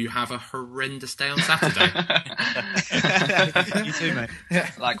hope you have a horrendous day on Saturday. You too, mate.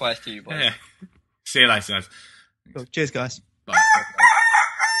 Likewise to you, boys. Yeah. See you later, lads. Cool. Cheers, guys. Bye.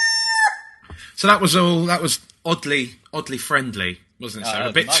 So that was all. That was oddly friendly, wasn't it? So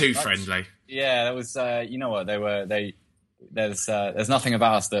a bit too friendly. Yeah, that was. You know what? There's nothing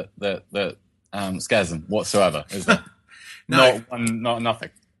about us that scares them whatsoever. Is there? No,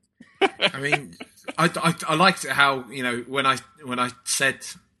 nothing. I mean, I liked it how, when I said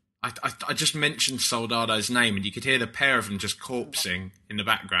I just mentioned Soldado's name, and you could hear the pair of them just corpsing in the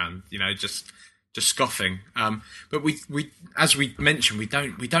background, just scoffing. But we as we mentioned, we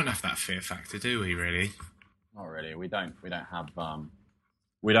don't have that fear factor, do we? Really? Not really. We don't have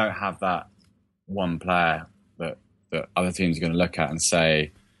that one player that other teams are going to look at and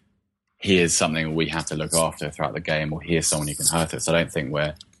say he is something we have to look after throughout the game, or he is someone who can hurt us. I don't think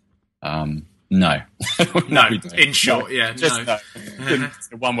we're no. No, in short, no. No. Just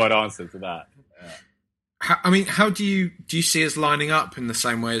a one-word answer to that. Yeah. How do you see us lining up in the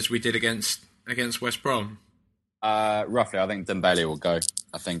same way as we did against West Brom? Roughly, I think Dembele will go.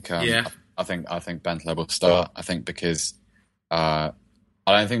 I think I think Bentaleb will start. I think because I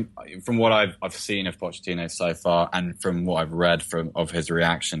don't think, from what I've seen of Pochettino so far, and from what I've read of his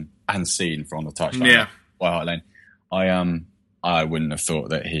reaction and seen from the touchline, Hart Lane, I wouldn't have thought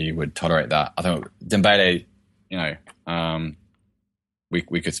that he would tolerate that. I think Dembele, we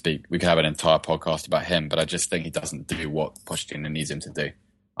could have an entire podcast about him, but I just think he doesn't do what Pochettino needs him to do.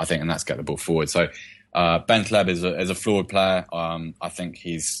 I think, and that's get the ball forward. So Bentaleb is a flawed player. I think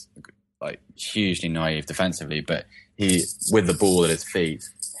he's hugely naive defensively, but he, with the ball at his feet,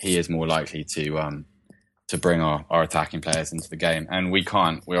 he is more likely to bring our attacking players into the game. And we're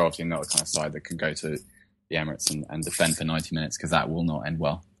obviously not the kind of side that can go to the Emirates and defend for 90 minutes, because that will not end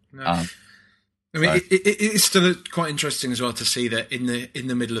well. No. It's still quite interesting as well to see that in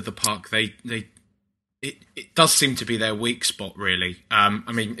the middle of the park, it does seem to be their weak spot, really.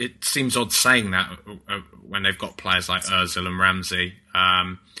 It seems odd saying that when they've got players like Ozil and Ramsey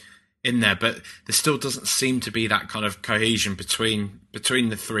in there, but there still doesn't seem to be that kind of cohesion between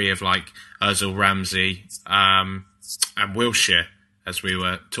the three of Ozil, Ramsey, and Wilshere, as we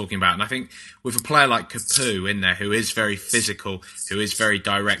were talking about. And I think with a player like Capoue in there, who is very physical, who is very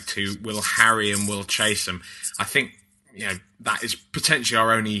direct, who will harry and will chase them, I think that is potentially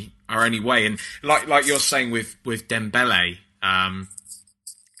our only way. And like you're saying with Dembele,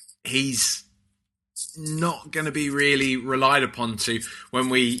 he's not going to be really relied upon to when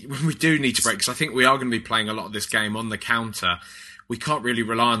we do need to break, because I think we are going to be playing a lot of this game on the counter. We can't really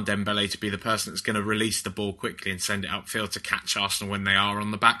rely on Dembele to be the person that's going to release the ball quickly and send it upfield to catch Arsenal when they are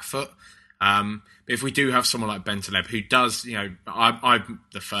on the back foot. But if we do have someone like Bentaleb, who does, I'm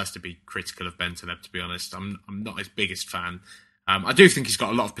the first to be critical of Bentaleb, to be honest. I'm not his biggest fan. I do think he's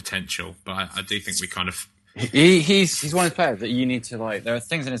got a lot of potential, but I do think we kind of... He's one of the players that you need to there are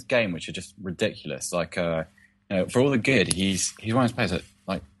things in his game which are just ridiculous. For all the good, he's one of those players that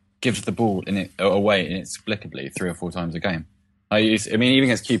gives the ball away inexplicably 3 or 4 times a game. Even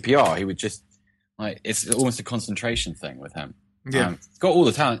against QPR, he would just it's almost a concentration thing with him. Yeah, he's got all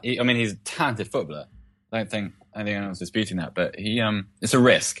the talent. He's a talented footballer. I don't think anyone else is disputing that. But it's a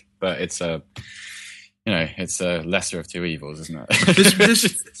risk, but it's a lesser of two evils, isn't it?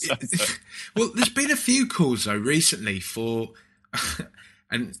 There's been a few calls though recently for,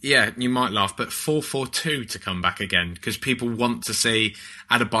 and you might laugh, but 4-4-2 to come back again, because people want to see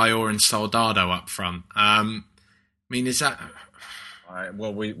Adebayor and Soldado up front. Is that?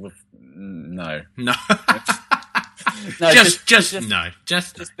 Well, no. No. No, just no.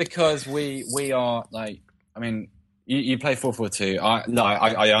 Just because we are you play 4-4-2.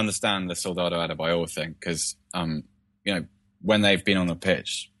 I understand the Soldado Adebayor thing, because when they've been on the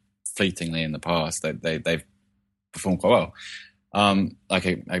pitch fleetingly in the past, they've performed quite well.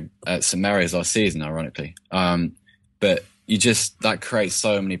 At St Mary's last season, ironically. But that creates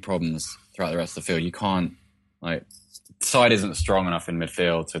so many problems throughout the rest of the field. You can't the side isn't strong enough in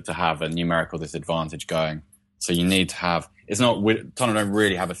midfield to have a numerical disadvantage going. So you need to have. It's not. Tottenham don't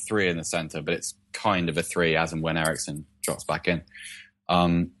really have a 3 in the centre, but it's kind of a 3 as and when Eriksen drops back in.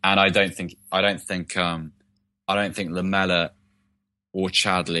 And I don't think Lamela or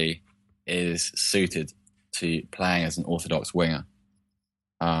Chadley is suited to playing as an orthodox winger.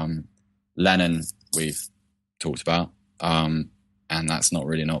 Lennon we've talked about, and that's not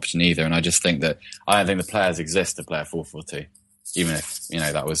really an option either. And I just think that I don't think the players exist to play a 4-4-2, even if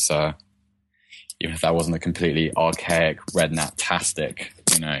that was. Even if that wasn't a completely archaic, redknap-tastic,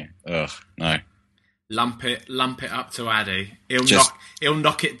 no. Lump it up to Addy. He'll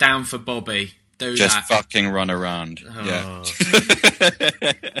knock it down for Bobby. Just fucking run around. Oh. Yeah.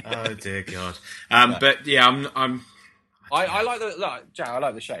 Oh dear God. But yeah, I'm. I like Jack. I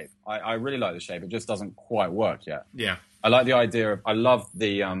like the shape. I really like the shape. It just doesn't quite work yet. Yeah. I like the idea of. I love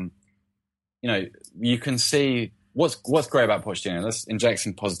the you can see what's great about Pochettino. Let's inject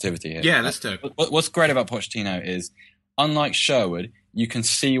some positivity here. Yeah, let's do it. What's great about Pochettino is, unlike Sherwood, you can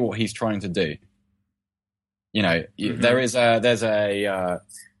see what he's trying to do. There's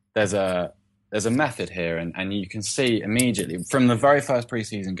a method here, and you can see immediately from the very first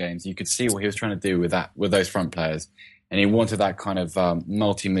preseason games, you could see what he was trying to do with those front players, and he wanted that kind of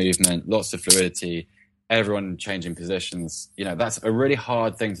multi-movement, lots of fluidity, everyone changing positions. That's a really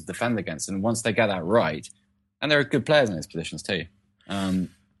hard thing to defend against, and once they get that right, and there are good players in those positions too.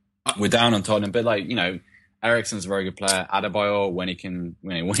 We're down on Tottenham, but Eriksen's a very good player. Adebayor, when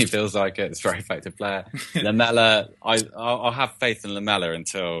he feels like it, it's a very effective player. Lamela, I'll have faith in Lamela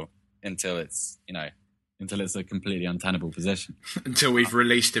until it's a completely untenable position. Until we've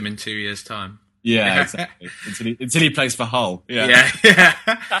released him in 2 years' time. Yeah, exactly. until he plays for Hull. Yeah.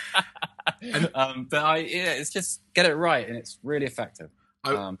 It's just get it right, and it's really effective.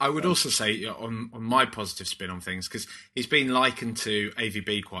 I would also say on my positive spin on things, because he's been likened to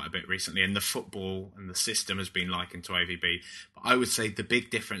AVB quite a bit recently, and the football and the system has been likened to AVB. But I would say the big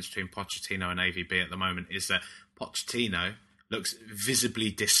difference between Pochettino and AVB at the moment is that Pochettino looks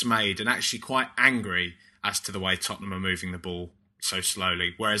visibly dismayed and actually quite angry as to the way Tottenham are moving the ball so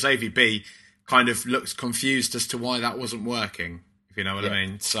slowly, whereas AVB kind of looks confused as to why that wasn't working, if you know what I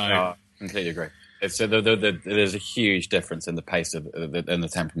mean. So completely agree. There's a huge difference in the pace and the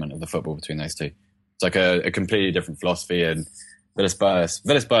temperament of the football between those two. It's like a completely different philosophy. And Villas-Boas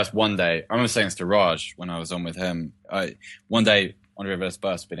one day, I remember saying this to Raj when I was on with him, one day Andre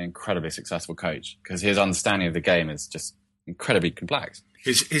Villas-Boas has been an incredibly successful coach because his understanding of the game is just incredibly complex.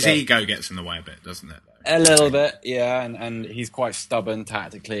 His ego gets in the way a bit, doesn't it? A little bit, yeah. And he's quite stubborn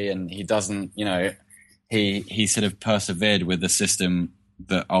tactically, and he doesn't, he sort of persevered with the system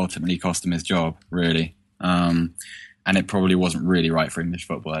that ultimately cost him his job, really. And it probably wasn't really right for English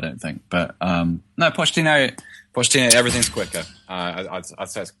football, I don't think. But no, Pochettino, everything's quicker. I'd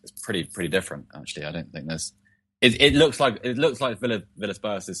say it's pretty different, actually. I don't think there's. It looks like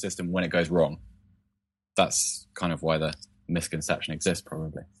Villas-Boas' system when it goes wrong. That's kind of why the misconception exists,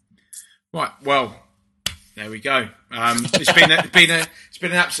 probably. Right. Well, there we go. It's been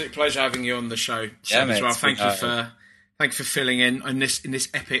an absolute pleasure having you on the show as well. Thank you for filling in this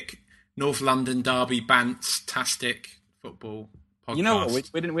epic North London derby bantastic football podcast. You know what?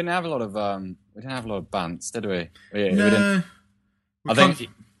 We didn't have a lot of bants, did we? We didn't. I think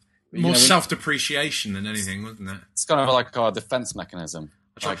more self-depreciation than anything, wasn't it? It's kind of like our defence mechanism.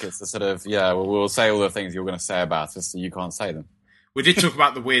 Like it's the sort of we'll say all the things you're going to say about us, so you can't say them. We did talk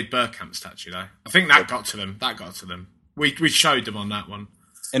about the weird Bergkamp statue, though. I think that got to them. We showed them on that one.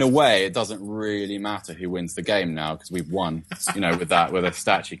 In a way, it doesn't really matter who wins the game now because we've won. With the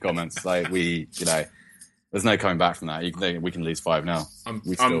statue comments, like there's no coming back from that. We can lose 5-0.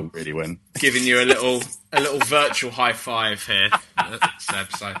 We still really win. Giving you a little virtual high five here,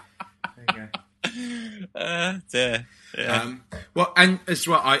 Seb. So there you go. Dear. Yeah. Well, and as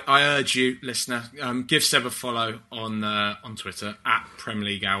well, I urge you, listener, give Seb a follow on Twitter at Premier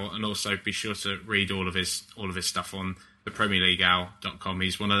League Owl, and also be sure to read all of his stuff on the PremierLeagueOwl.com.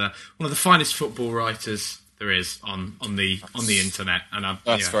 He's one of the finest football writers there is on the internet, and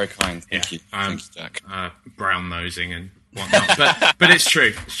that's very kind. Thank you, Jack. Brown nosing and whatnot, but it's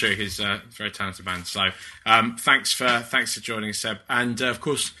true. It's true. He's a very talented man. So thanks for joining us, Seb, and of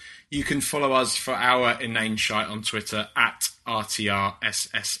course. You can follow us for our inane shite on Twitter at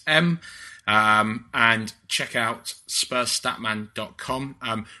RTRSSM, and check out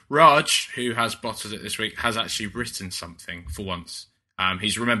SpursStatman.com. Raj, who has bottled it this week, has actually written something for once.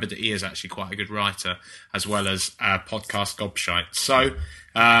 He's remembered that he is actually quite a good writer, as well as podcast gobshite. So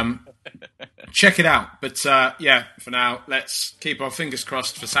check it out. But for now, let's keep our fingers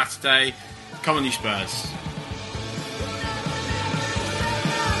crossed for Saturday. Come on, you Spurs.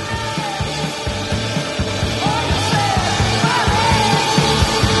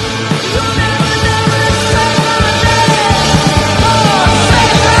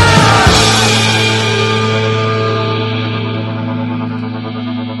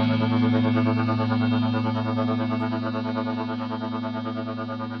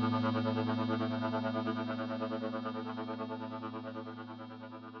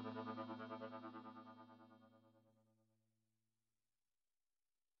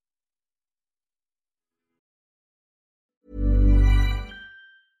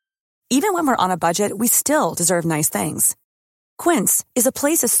 Even when we're on a budget, we still deserve nice things. Quince is a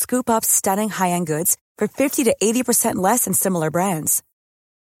place to scoop up stunning high-end goods for 50 to 80% less than similar brands.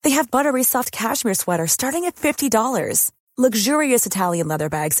 They have buttery soft cashmere sweaters starting at $50, luxurious Italian leather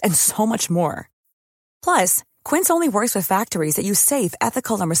bags, and so much more. Plus, Quince only works with factories that use safe,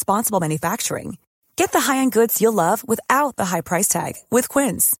 ethical, and responsible manufacturing. Get the high-end goods you'll love without the high price tag with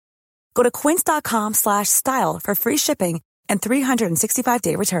Quince. Go to quince.com/style for free shipping and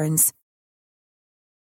 365-day returns.